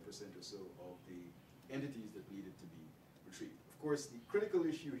 75% or so of the entities that needed to be retrieved. Of course, the critical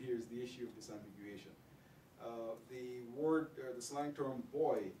issue here is the issue of disambiguation. The word, or the slang term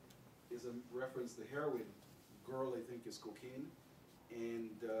boy, is a reference to heroin. Girl, I think, is cocaine. And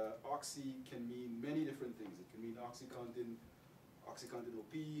oxy can mean many different things. It can mean OxyContin, OxyContin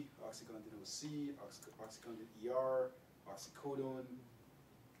OP, OxyContin OC, OxyContin ER, oxycodone.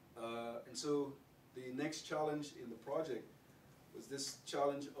 And so the next challenge in the project was this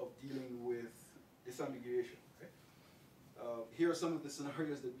challenge of dealing with disambiguation. Okay? Here are some of the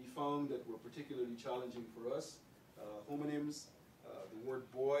scenarios that we found that were particularly challenging for us. Homonyms, the word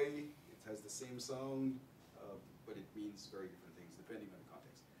boy, it has the same sound, but it means very different things depending on the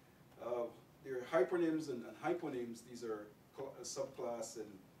context. There are hypernyms and hyponyms. These are a subclass and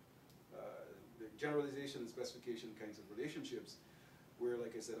the generalization and specification kinds of relationships. where,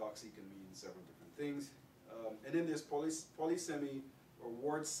 like I said, oxy can mean several different things. And then there's polysemy or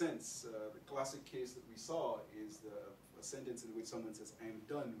word sense. The classic case that we saw is a sentence in which someone says, "I'm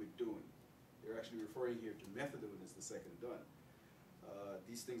done with doing." They're actually referring here to methadone as the second done.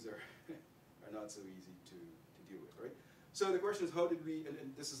 These things are, are not so easy to deal with, right? So the question is, how did we, and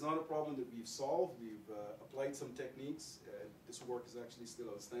this is not a problem that we've solved, we've applied some techniques. This work is actually still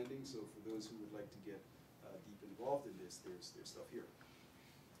outstanding, so for those who would like to get deep involved in this, there's stuff here.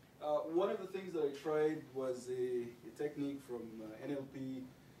 One of the things that I tried was a technique from NLP.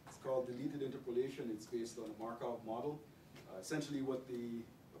 It's called deleted interpolation. It's based on a Markov model. Essentially what the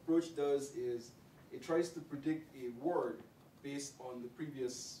approach does is it tries to predict a word based on the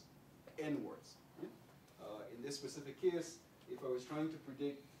previous n words. In this specific case, if I was trying to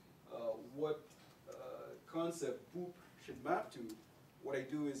predict what concept boop should map to, what I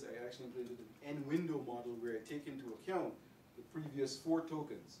do is I actually implemented an n window model where I take into account the previous 4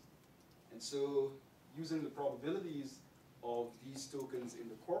 tokens. And so using the probabilities of these tokens in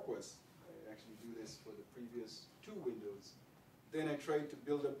the corpus, I actually do this for the previous 2 windows. Then I tried to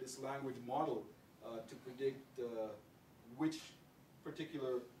build up this language model to predict which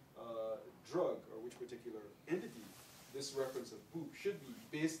particular drug or which particular entity this reference of boop should be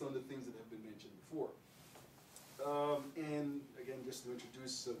based on the things that have been mentioned before. And again, just to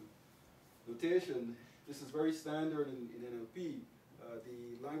introduce some notation, this is very standard in NLP.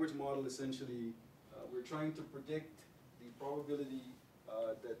 The language model essentially, we're trying to predict the probability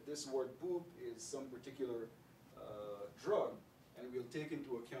that this word boop is some particular drug, and we'll take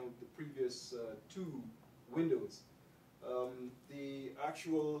into account the previous 2 windows. The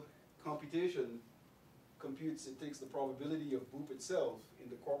actual computation computes, it takes the probability of boop itself in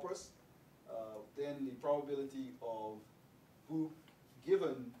the corpus, then the probability of boop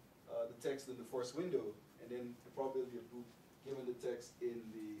given the text in the first window, and then the probability of boop given the text in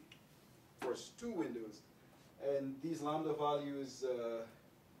the first 2 windows. And these lambda values,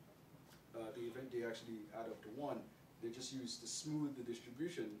 they actually add up to 1. They're just used to smooth the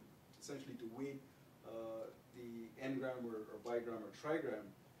distribution, essentially to weight the n-gram or bigram or trigram,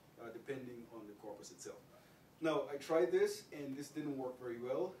 depending on the corpus itself. Now, I tried this, and this didn't work very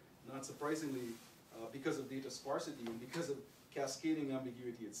well, not surprisingly, because of data sparsity and because of cascading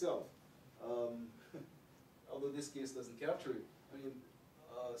ambiguity itself. Although this case doesn't capture it. I mean,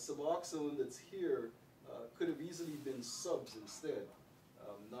 Suboxone that's here could have easily been subs instead,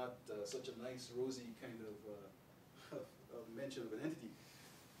 not such a nice, rosy kind of mention of an entity.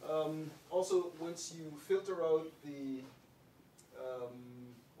 Also, once you filter out the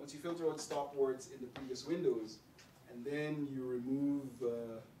stop words in the previous windows, and then you remove,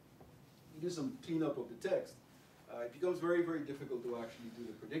 you do some cleanup of the text, it becomes very, very difficult to actually do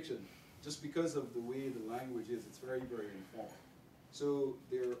the prediction, just because of the way the language is. It's very, very informal. So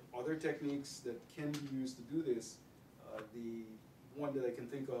there are other techniques that can be used to do this. The one that I can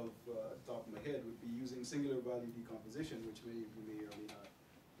think of at the top of my head would be using singular value decomposition, which many of you may or may not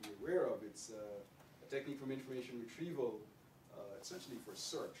be aware of. It's a technique from information retrieval, essentially for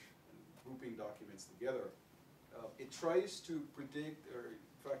search and grouping documents together. It tries to predict, or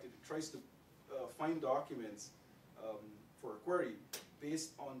in fact, it tries to find documents for a query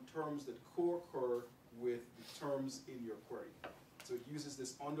based on terms that co-occur with the terms in your query. So it uses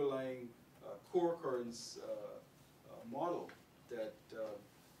this underlying co-occurrence model that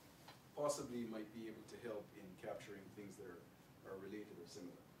possibly might be able to help in capturing things that are related or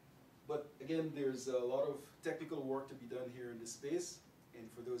similar. But again, there's a lot of technical work to be done here in this space, and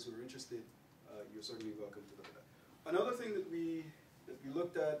for those who are interested, you're certainly welcome to look at that. Another thing that we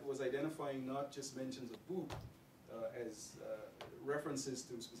looked at was identifying not just mentions of boop as references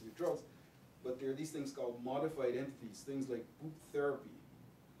to specific drugs, but there are these things called modified entities, things like boop therapy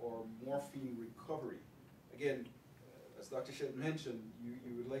or morphine recovery. Again, as Dr. Shedd mentioned,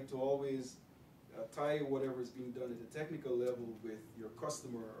 you would like to always tie whatever is being done at a technical level with your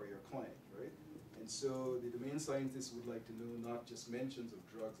customer or your client, right? And so the domain scientists would like to know not just mentions of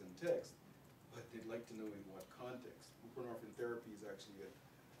drugs in text, but they'd like to know in what context. Buprenorphine therapy is actually a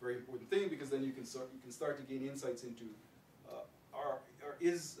very important thing, because then you can start to gain insights into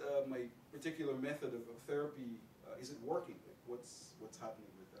is my particular method of therapy, is it working? Like what's happening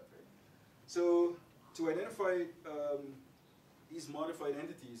with that, right? So to identify these modified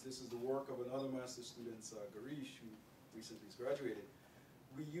entities, this is the work of another master's student, Garish, who recently graduated.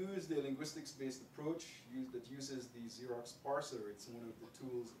 We used a linguistics-based approach that uses the Xerox parser. It's one of the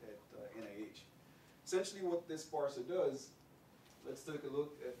tools at NIH. Essentially what this parser does, let's take a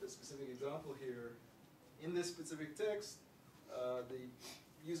look at the specific example here. In this specific text, the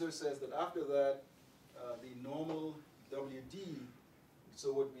user says that after that, the normal WD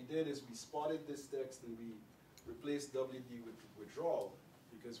So what we did is we spotted this text and we replaced WD with withdrawal,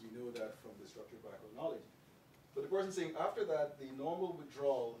 because we know that from the structured background knowledge. But the person saying after that, the normal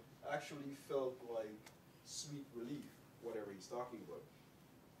withdrawal actually felt like sweet relief, whatever he's talking about.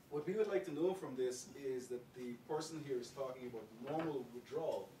 What we would like to know from this is that the person here is talking about normal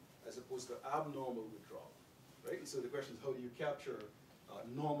withdrawal as opposed to abnormal withdrawal, right? And so the question is, how do you capture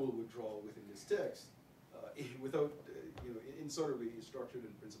normal withdrawal within this text without, in sort of a structured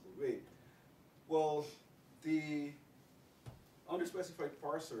and principled way? Well, the underspecified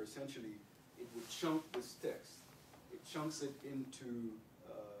parser, essentially, it would chunk this text. It chunks it into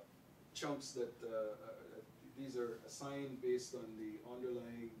chunks that these are assigned based on the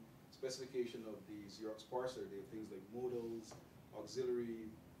underlying specification of the Xerox parser. They have things like modals, auxiliary,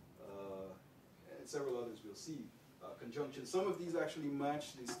 and several others we'll see. Conjunction. Some of these actually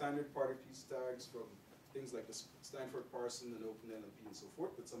match the standard part piece tags from things like the Stanford Parson and OpenNLP and so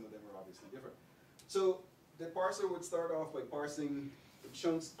forth, but some of them are obviously different. So the parser would start off by parsing the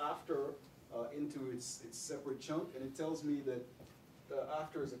chunks after into its separate chunk, and it tells me that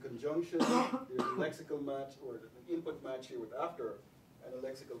after is a conjunction, there's a lexical match, or an input match here with after, and a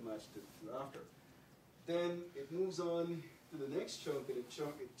lexical match to after. Then it moves on to the next chunk, and it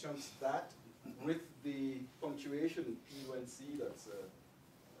chunks that with the punctuation P1C, that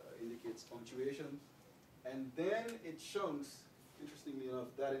indicates punctuation, and then it chunks, interestingly enough,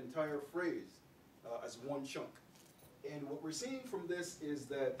 that entire phrase as one chunk. And what we're seeing from this is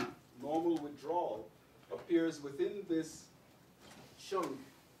that normal withdrawal appears within this chunk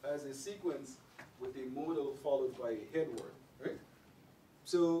as a sequence with a modal followed by a head word, right?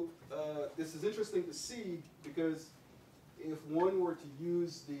 So this is interesting to see, because if one were to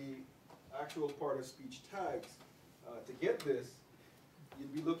use the actual part of speech tags to get this,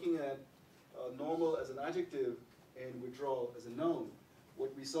 you'd be looking at normal as an adjective and withdrawal as a noun.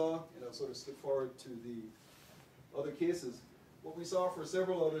 What we saw, and I'll sort of skip forward to the other cases, what we saw for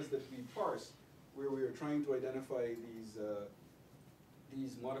several others that we parsed, where we are trying to identify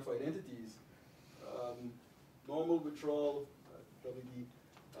these modified entities, normal withdrawal, WD,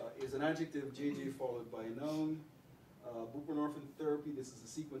 is an adjective, JJ followed by a noun. Buprenorphine therapy, this is a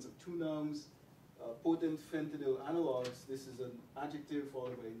sequence of two nouns. Potent fentanyl analogs, this is an adjective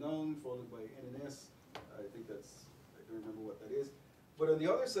followed by a noun, followed by NNS. I think that's, I don't remember what that is. But on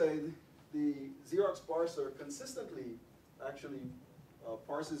the other side, the Xerox parser consistently actually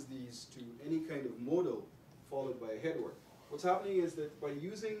parses these to any kind of modal followed by a head word. What's happening is that by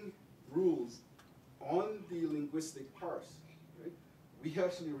using rules on the linguistic parse, right, we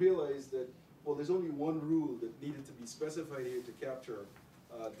actually realized that, well, there's only one rule that needed to be specified here to capture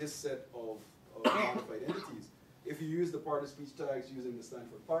this set of modified entities. If you use the part of speech tags using the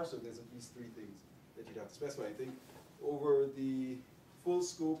Stanford parser, there's at least three things that you'd have to specify. I think over the full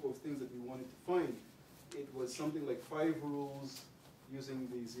scope of things that we wanted to find, it was something like 5 rules using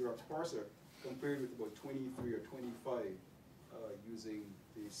the Xerox parser, compared with about 23 or 25 using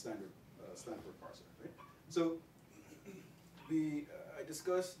the standard Stanford parser. Right? So I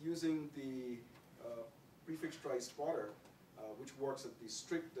discussed using the prefix try spotter, which works at the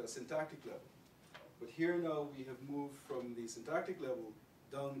strict syntactic level. But here now we have moved from the syntactic level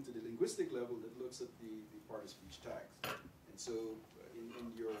down to the linguistic level that looks at the part of speech tags. And so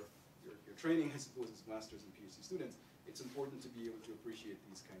in your training, I suppose, as masters and PhD students, it's important to be able to appreciate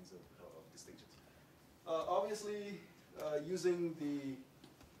these kinds of distinctions. Obviously, using the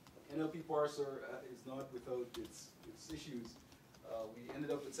NLP parser is not without its issues. We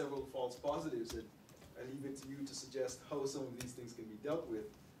ended up with several false positives, and I leave it to you to suggest how some of these things can be dealt with.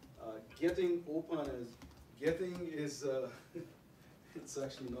 Getting is, it's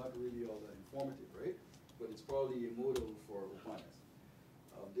actually not really all that informative, right? But it's probably a modal for opanas.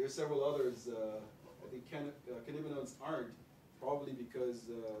 There are several others. I think cannabinoids aren't, probably because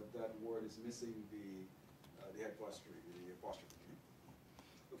that word is missing the apostrophe,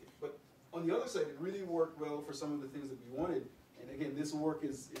 Okay, but on the other side, it really worked well for some of the things that we wanted. And again, this work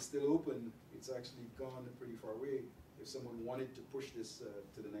is still open. It's actually gone pretty far away. If someone wanted to push this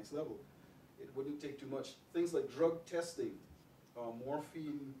to the next level, it wouldn't take too much. Things like drug testing,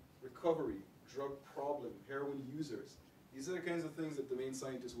 morphine recovery, drug problem, heroin users. These are the kinds of things that the main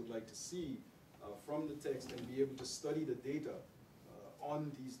scientists would like to see from the text and be able to study the data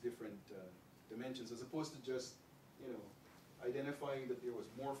on these different dimensions, as opposed to just, identifying that there was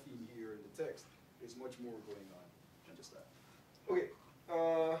morphine here in the text. There's much more going on than just that. Okay,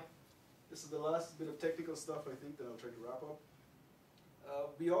 this is the last bit of technical stuff, I think, that I'll try to wrap up.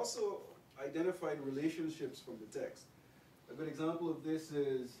 We also identified relationships from the text. A good example of this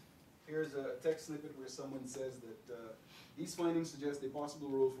is here's a text snippet where someone says that these findings suggest a possible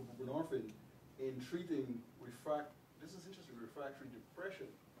role for buprenorphine in treating this is interesting, refractory depression.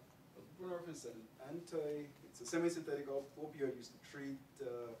 Buprenorphine is it's a semi-synthetic opioid used to treat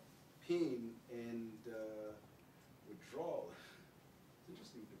pain and withdrawal. It's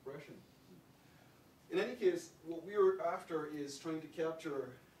interesting, depression. In any case, what we are after is trying to capture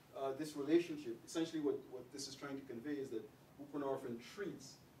this relationship. Essentially what this is trying to convey is that buprenorphine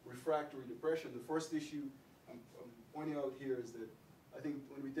treats refractory depression. The first issue I'm pointing out here is that I think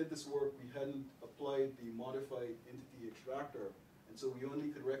when we did this work, we hadn't applied the modified entity extractor, and so we only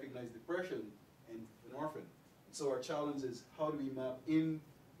could recognize depression and buprenorphine. And so our challenge is how do we map in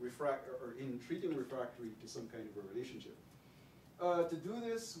treating refractory to some kind of a relationship. To do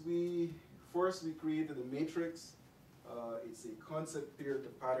this, first we created a matrix. It's a concept pair to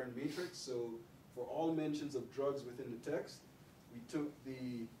pattern matrix. So for all mentions of drugs within the text, we took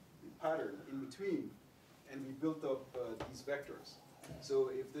the pattern in between and we built up these vectors. So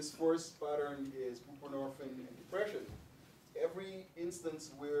if this first pattern is buprenorphine and depression, every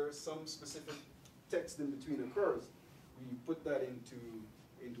instance where some specific text in between occurs, we put that into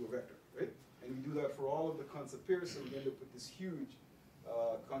a vector, right? And we do that for all of the concept pairs, so we end up with this huge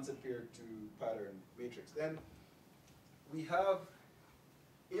concept pair to pattern matrix. Then we have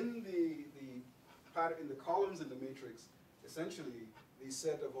in the columns in the matrix, essentially the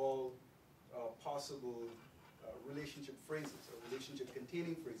set of all possible relationship phrases or relationship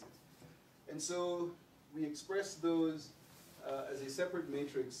containing phrases. And so we express those as a separate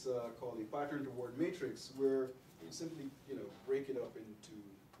matrix called a pattern to word matrix, where you simply break it up into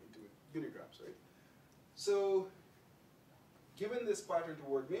unigrams, right? So given this pattern to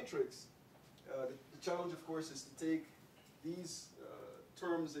word matrix, the challenge of course is to take these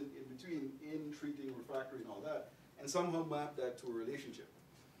terms in between, in, treating, refractory, and all that, and somehow map that to a relationship.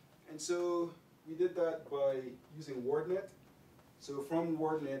 And so we did that by using WordNet. So from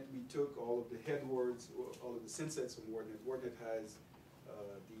WordNet, we took all of the head words, all of the synsets from WordNet. WordNet has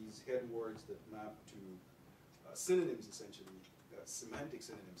these head words that map to synonyms, essentially, semantic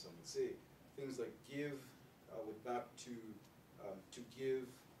synonyms, some would say. Things like give would map to give,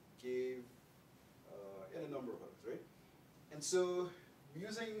 gave, and a number of others, right? And so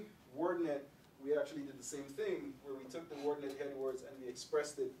using WordNet, we actually did the same thing, where we took the WordNet head words and we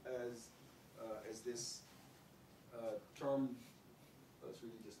expressed it as this term. It's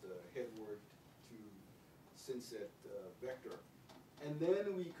really just a head word to synset vector. And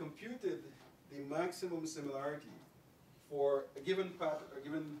then we computed the maximum similarity for a given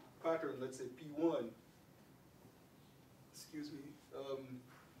pattern, let's say P1. Excuse me.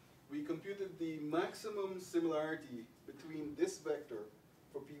 We computed the maximum similarity between this vector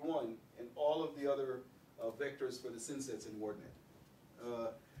for P1 and all of the other vectors for the synsets in WordNet.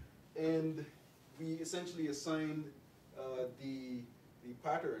 And we essentially assigned the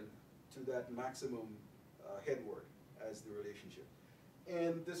pattern to that maximum head word as the relationship.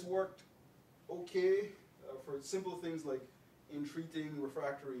 And this worked okay for simple things like in treating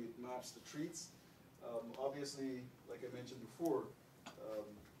refractory, it maps to treats. Obviously, like I mentioned before,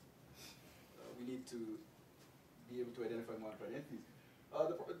 we need to be able to identify modified entities.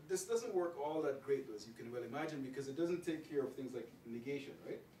 This doesn't work all that great, as you can well imagine, because it doesn't take care of things like negation,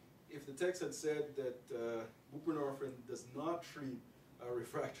 right? If the text had said that buprenorphine does not treat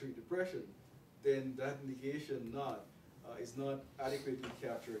refractory depression, then that negation is not adequately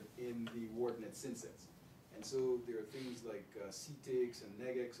captured in the WordNet synsets. And so there are things like CTIX and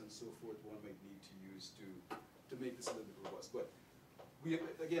NEGEX and so forth one might need to use to make this a little bit robust. But we,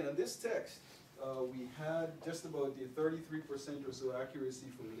 again, on this text, we had just about the 33% or so accuracy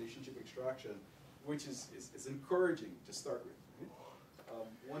for relationship extraction, which is encouraging to start with. Right?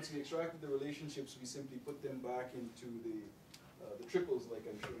 Once we extracted the relationships, we simply put them back into the triples like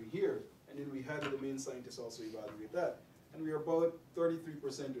I'm showing here, and then we had the domain scientists also evaluate that. And we are about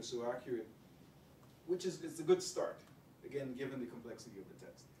 33% or so accurate, which is a good start, again, given the complexity of the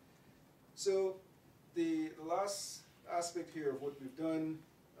text. So the last aspect here of what we've done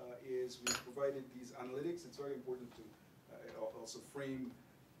is we've provided these analytics. It's very important to also frame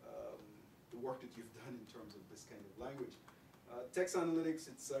the work that you've done in terms of this kind of language. Text analytics,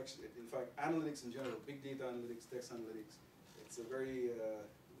 it's actually, in fact, analytics in general, big data analytics, text analytics, it's a very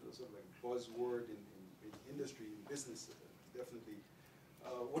sort of like buzzword in industry, in business, definitely.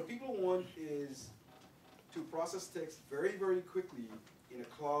 What people want is to process text very, very quickly in a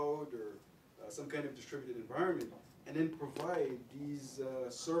cloud or some kind of distributed environment, and then provide these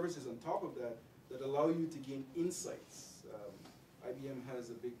services on top of that that allow you to gain insights. IBM has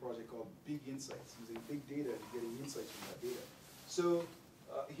a big project called Big Insights, using big data and getting insights from that data. So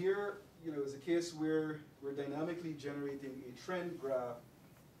Here, is a case where we're dynamically generating a trend graph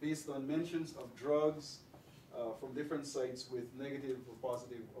based on mentions of drugs from different sites with negative or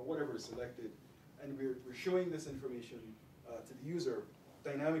positive or whatever is selected, and we're showing this information to the user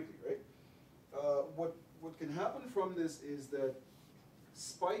dynamically, right? What can happen from this is that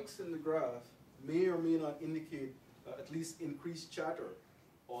spikes in the graph may or may not indicate at least increased chatter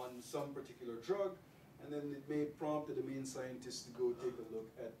on some particular drug, and then it may prompt the domain scientist to go take a look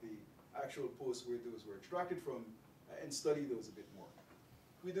at the actual posts where those were extracted from and study those a bit more.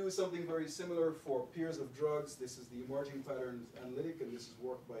 We do something very similar for peers of drugs. This is the emerging patterns analytic, and this is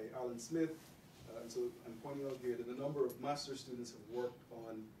work by Alan Smith. And so I'm pointing out here that a number of master's students have worked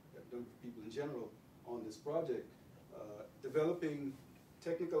on, a number of people in general, on this project, developing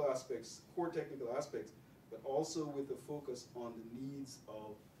technical aspects, core technical aspects, but also with a focus on the needs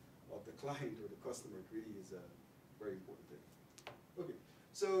of the client or the customer. It really is a very important thing. Okay,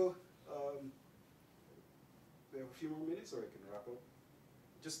 so we have a few more minutes, or I can wrap up.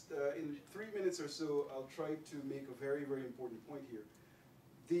 Just in 3 minutes or so, I'll try to make a very, very important point here.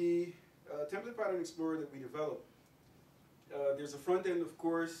 The template pattern explorer that we developed, there's a front end, of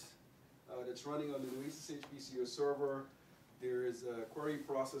course, that's running on the Oasis HPCO server. There is a query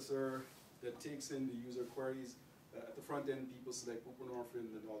processor that takes in the user queries. At the front end, people select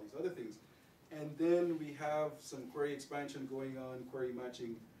buprenorphine and all these other things. And then we have some query expansion going on, query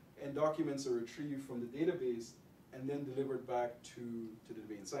matching, and documents are retrieved from the database and then delivered back to the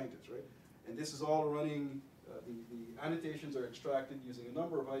domain scientist, right? And this is all running, the annotations are extracted using a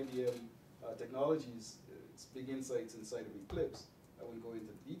number of IBM technologies. It's big insights inside of Eclipse. I won't go into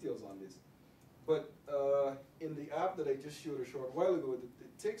the details on this. But in the app that I just showed a short while ago,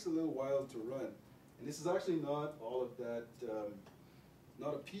 it takes a little while to run. And this is actually not all of that,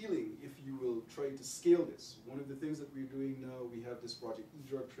 not appealing if you will try to scale this. One of the things that we're doing now, we have this project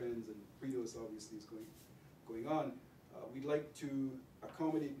eDrug Trends, and Predos obviously is going on. We'd like to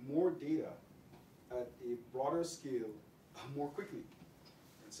accommodate more data at a broader scale more quickly.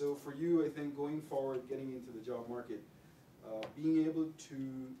 And so for you, I think going forward, getting into the job market, being able to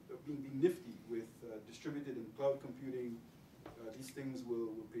be nifty with distributed and cloud computing, these things will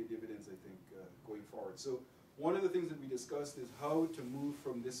pay dividends, I think, going forward. So one of the things that we discussed is how to move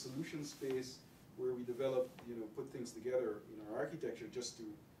from this solution space where we develop, put things together in our architecture just to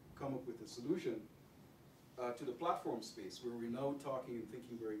come up with a solution, to the platform space where we're now talking and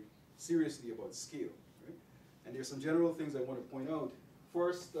thinking very seriously about scale, right? And there's some general things I want to point out.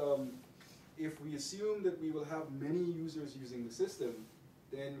 First, if we assume that we will have many users using the system,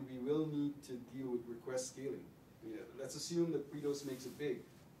 then we will need to deal with request scaling. Let's assume that Predos makes it big,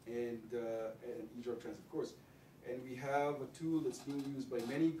 and eDrug Trends, of course. And we have a tool that's being used by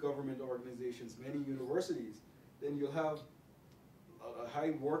many government organizations, many universities, then you'll have a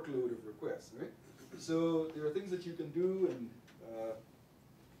high workload of requests, right? So there are things that you can do, and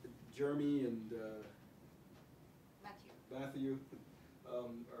Jeremy and Matthew are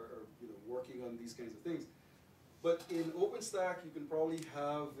working on these kinds of things. But in OpenStack, you can probably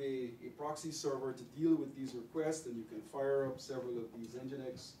have a proxy server to deal with these requests, and you can fire up several of these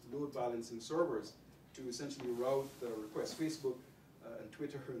Nginx load balancing servers to essentially route the requests. Facebook and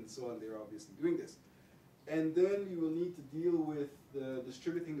Twitter and so on, they're obviously doing this. And then you will need to deal with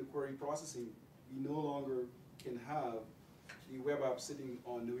distributing the query processing. We no longer can have the web app sitting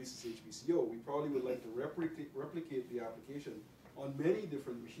on Oasis HPCO. We probably would like to replicate the application on many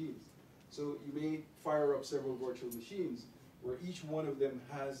different machines. So you may fire up several virtual machines where each one of them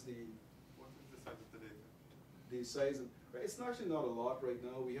has the... What is the size of the data? The size of... It's actually not a lot right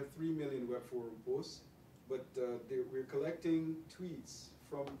now. We have 3 million web forum posts, but we're collecting tweets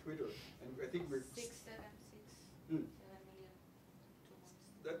from Twitter, and I think we're... 7 million,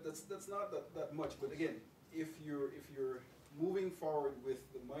 2 months. That's not that much, but again, if you're moving forward with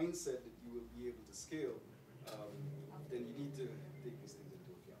the mindset that you will be able to scale, then you need to take these things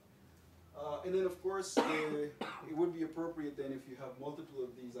into account. And then of course, it would be appropriate then if you have multiple of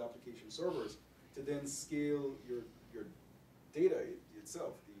these application servers to then scale your data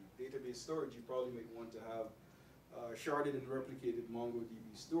itself. The database storage, you probably might want to have sharded and replicated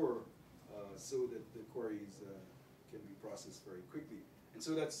MongoDB store so that the queries can be processed very quickly. And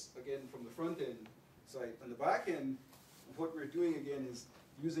so that's, again, from the front end side. On the back end, what we're doing, again, is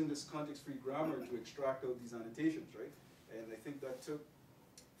using this context-free grammar to extract out these annotations, right? And I think that took,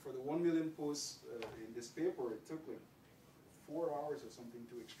 for the 1 million posts in this paper, it took like 4 hours or something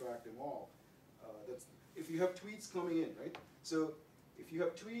to extract them all. That's if you have tweets coming in, right? So if you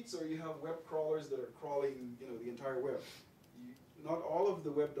have tweets or you have web crawlers that are crawling, the entire web, not all of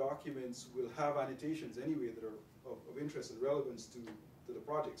the web documents will have annotations anyway that are of interest and relevance to to the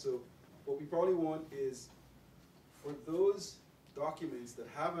project. So what we probably want is for those documents that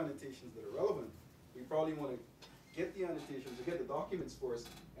have annotations that are relevant, we probably want to get the annotations, or get the documents first,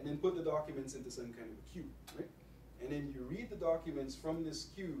 and then put the documents into some kind of a queue, right? And then you read the documents from this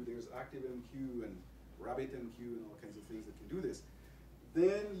queue. There's ActiveMQ and RabbitMQ and all kinds of things that can do this.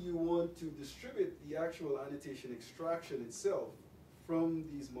 Then you want to distribute the actual annotation extraction itself from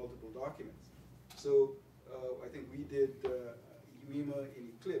these multiple documents. So I think we did UEMA in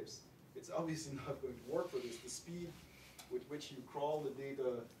Eclipse. It's obviously not going to work for this. The speed with which you crawl the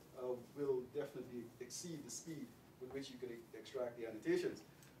data will definitely exceed the speed with which you can extract the annotations.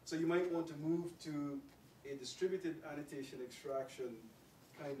 So you might want to move to a distributed annotation extraction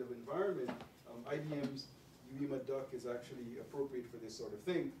kind of environment. IBM's UEMA duck is actually appropriate for this sort of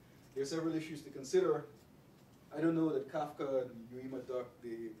thing. There are several issues to consider. I don't know that Kafka and UEMA duck,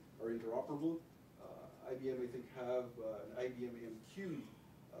 they are interoperable. IBM, I think, have an IBM MQ,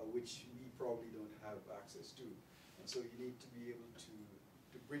 which we probably don't have access to. And so you need to be able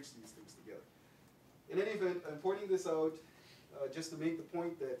to bridge these things together. In any event, I'm pointing this out just to make the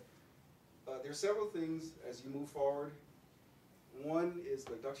point that there are several things as you move forward. One is,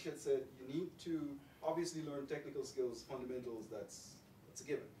 like Dr. Shet said, you need to obviously learn technical skills, fundamentals, that's a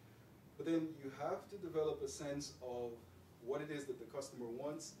given. But then you have to develop a sense of what it is that the customer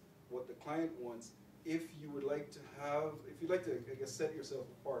wants, what the client wants, if you would like to have, if you'd like to, I guess, set yourself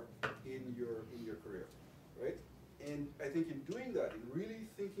apart in your career, right? And I think in doing that, in really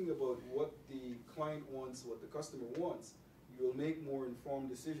thinking about what the client wants, what the customer wants, you will make more informed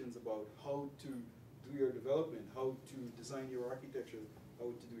decisions about how to do your development, how to design your architecture, how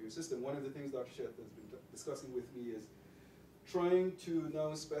to do your system. One of the things Dr. Shet has been discussing with me is trying to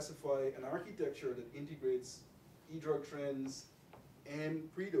now specify an architecture that integrates e-drug trends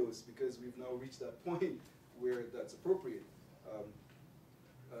and pre-dose, because we've now reached that point where that's appropriate.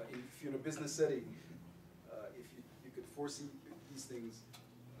 If you're in a business setting, if you could foresee these things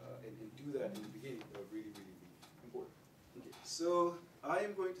and do that in the beginning, that would really, really be important. Okay, so I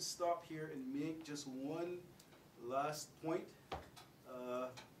am going to stop here and make just one last point.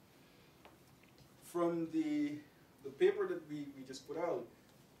 From the paper that we just put out,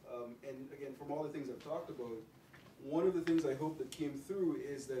 and again, from all the things I've talked about, one of the things I hope that came through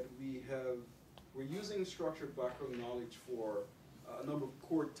is that we're using structured background knowledge for a number of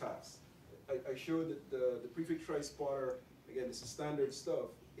core tasks. I showed that the prefix trie spotter, again, this is standard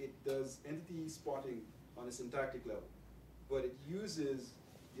stuff. It does entity spotting on a syntactic level, but it uses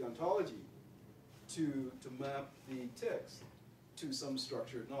the ontology to map the text to some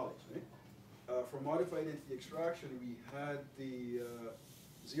structured knowledge, right? For modified entity extraction, we had the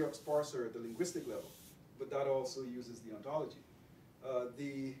Xerox parser at the linguistic level, but that also uses the ontology.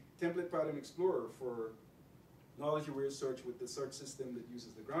 The template pattern explorer for knowledge-aware search with the search system that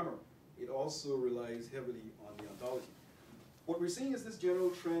uses the grammar, it also relies heavily on the ontology. What we're seeing is this general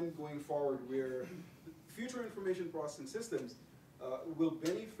trend going forward where future information processing systems will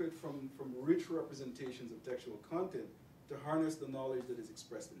benefit from rich representations of textual content to harness the knowledge that is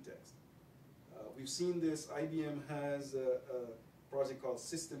expressed in text. We've seen this. IBM has a project called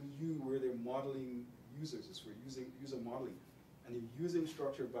System U where they're modeling users. It's for user modeling. And they're using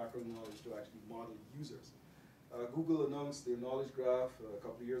structured background knowledge to actually model users. Google announced their knowledge graph a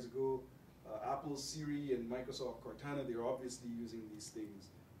couple of years ago. Apple's Siri and Microsoft Cortana, they're obviously using these things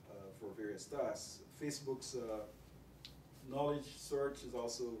for various tasks. Facebook's knowledge search is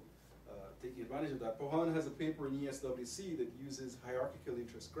also taking advantage of that. Pohan has a paper in ESWC that uses hierarchical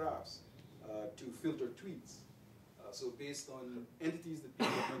interest graphs to filter tweets. So based on entities that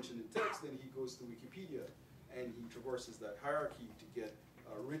people mention in text, then he goes to Wikipedia and he traverses that hierarchy to get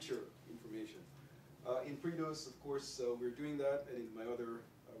richer information. In pre-dose, of course, we're doing that, and in my other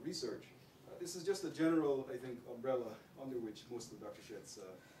research. This is just a general, I think, umbrella under which most of Dr. Shet's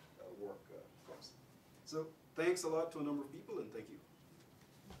work comes. So thanks a lot to a number of people, and thank you.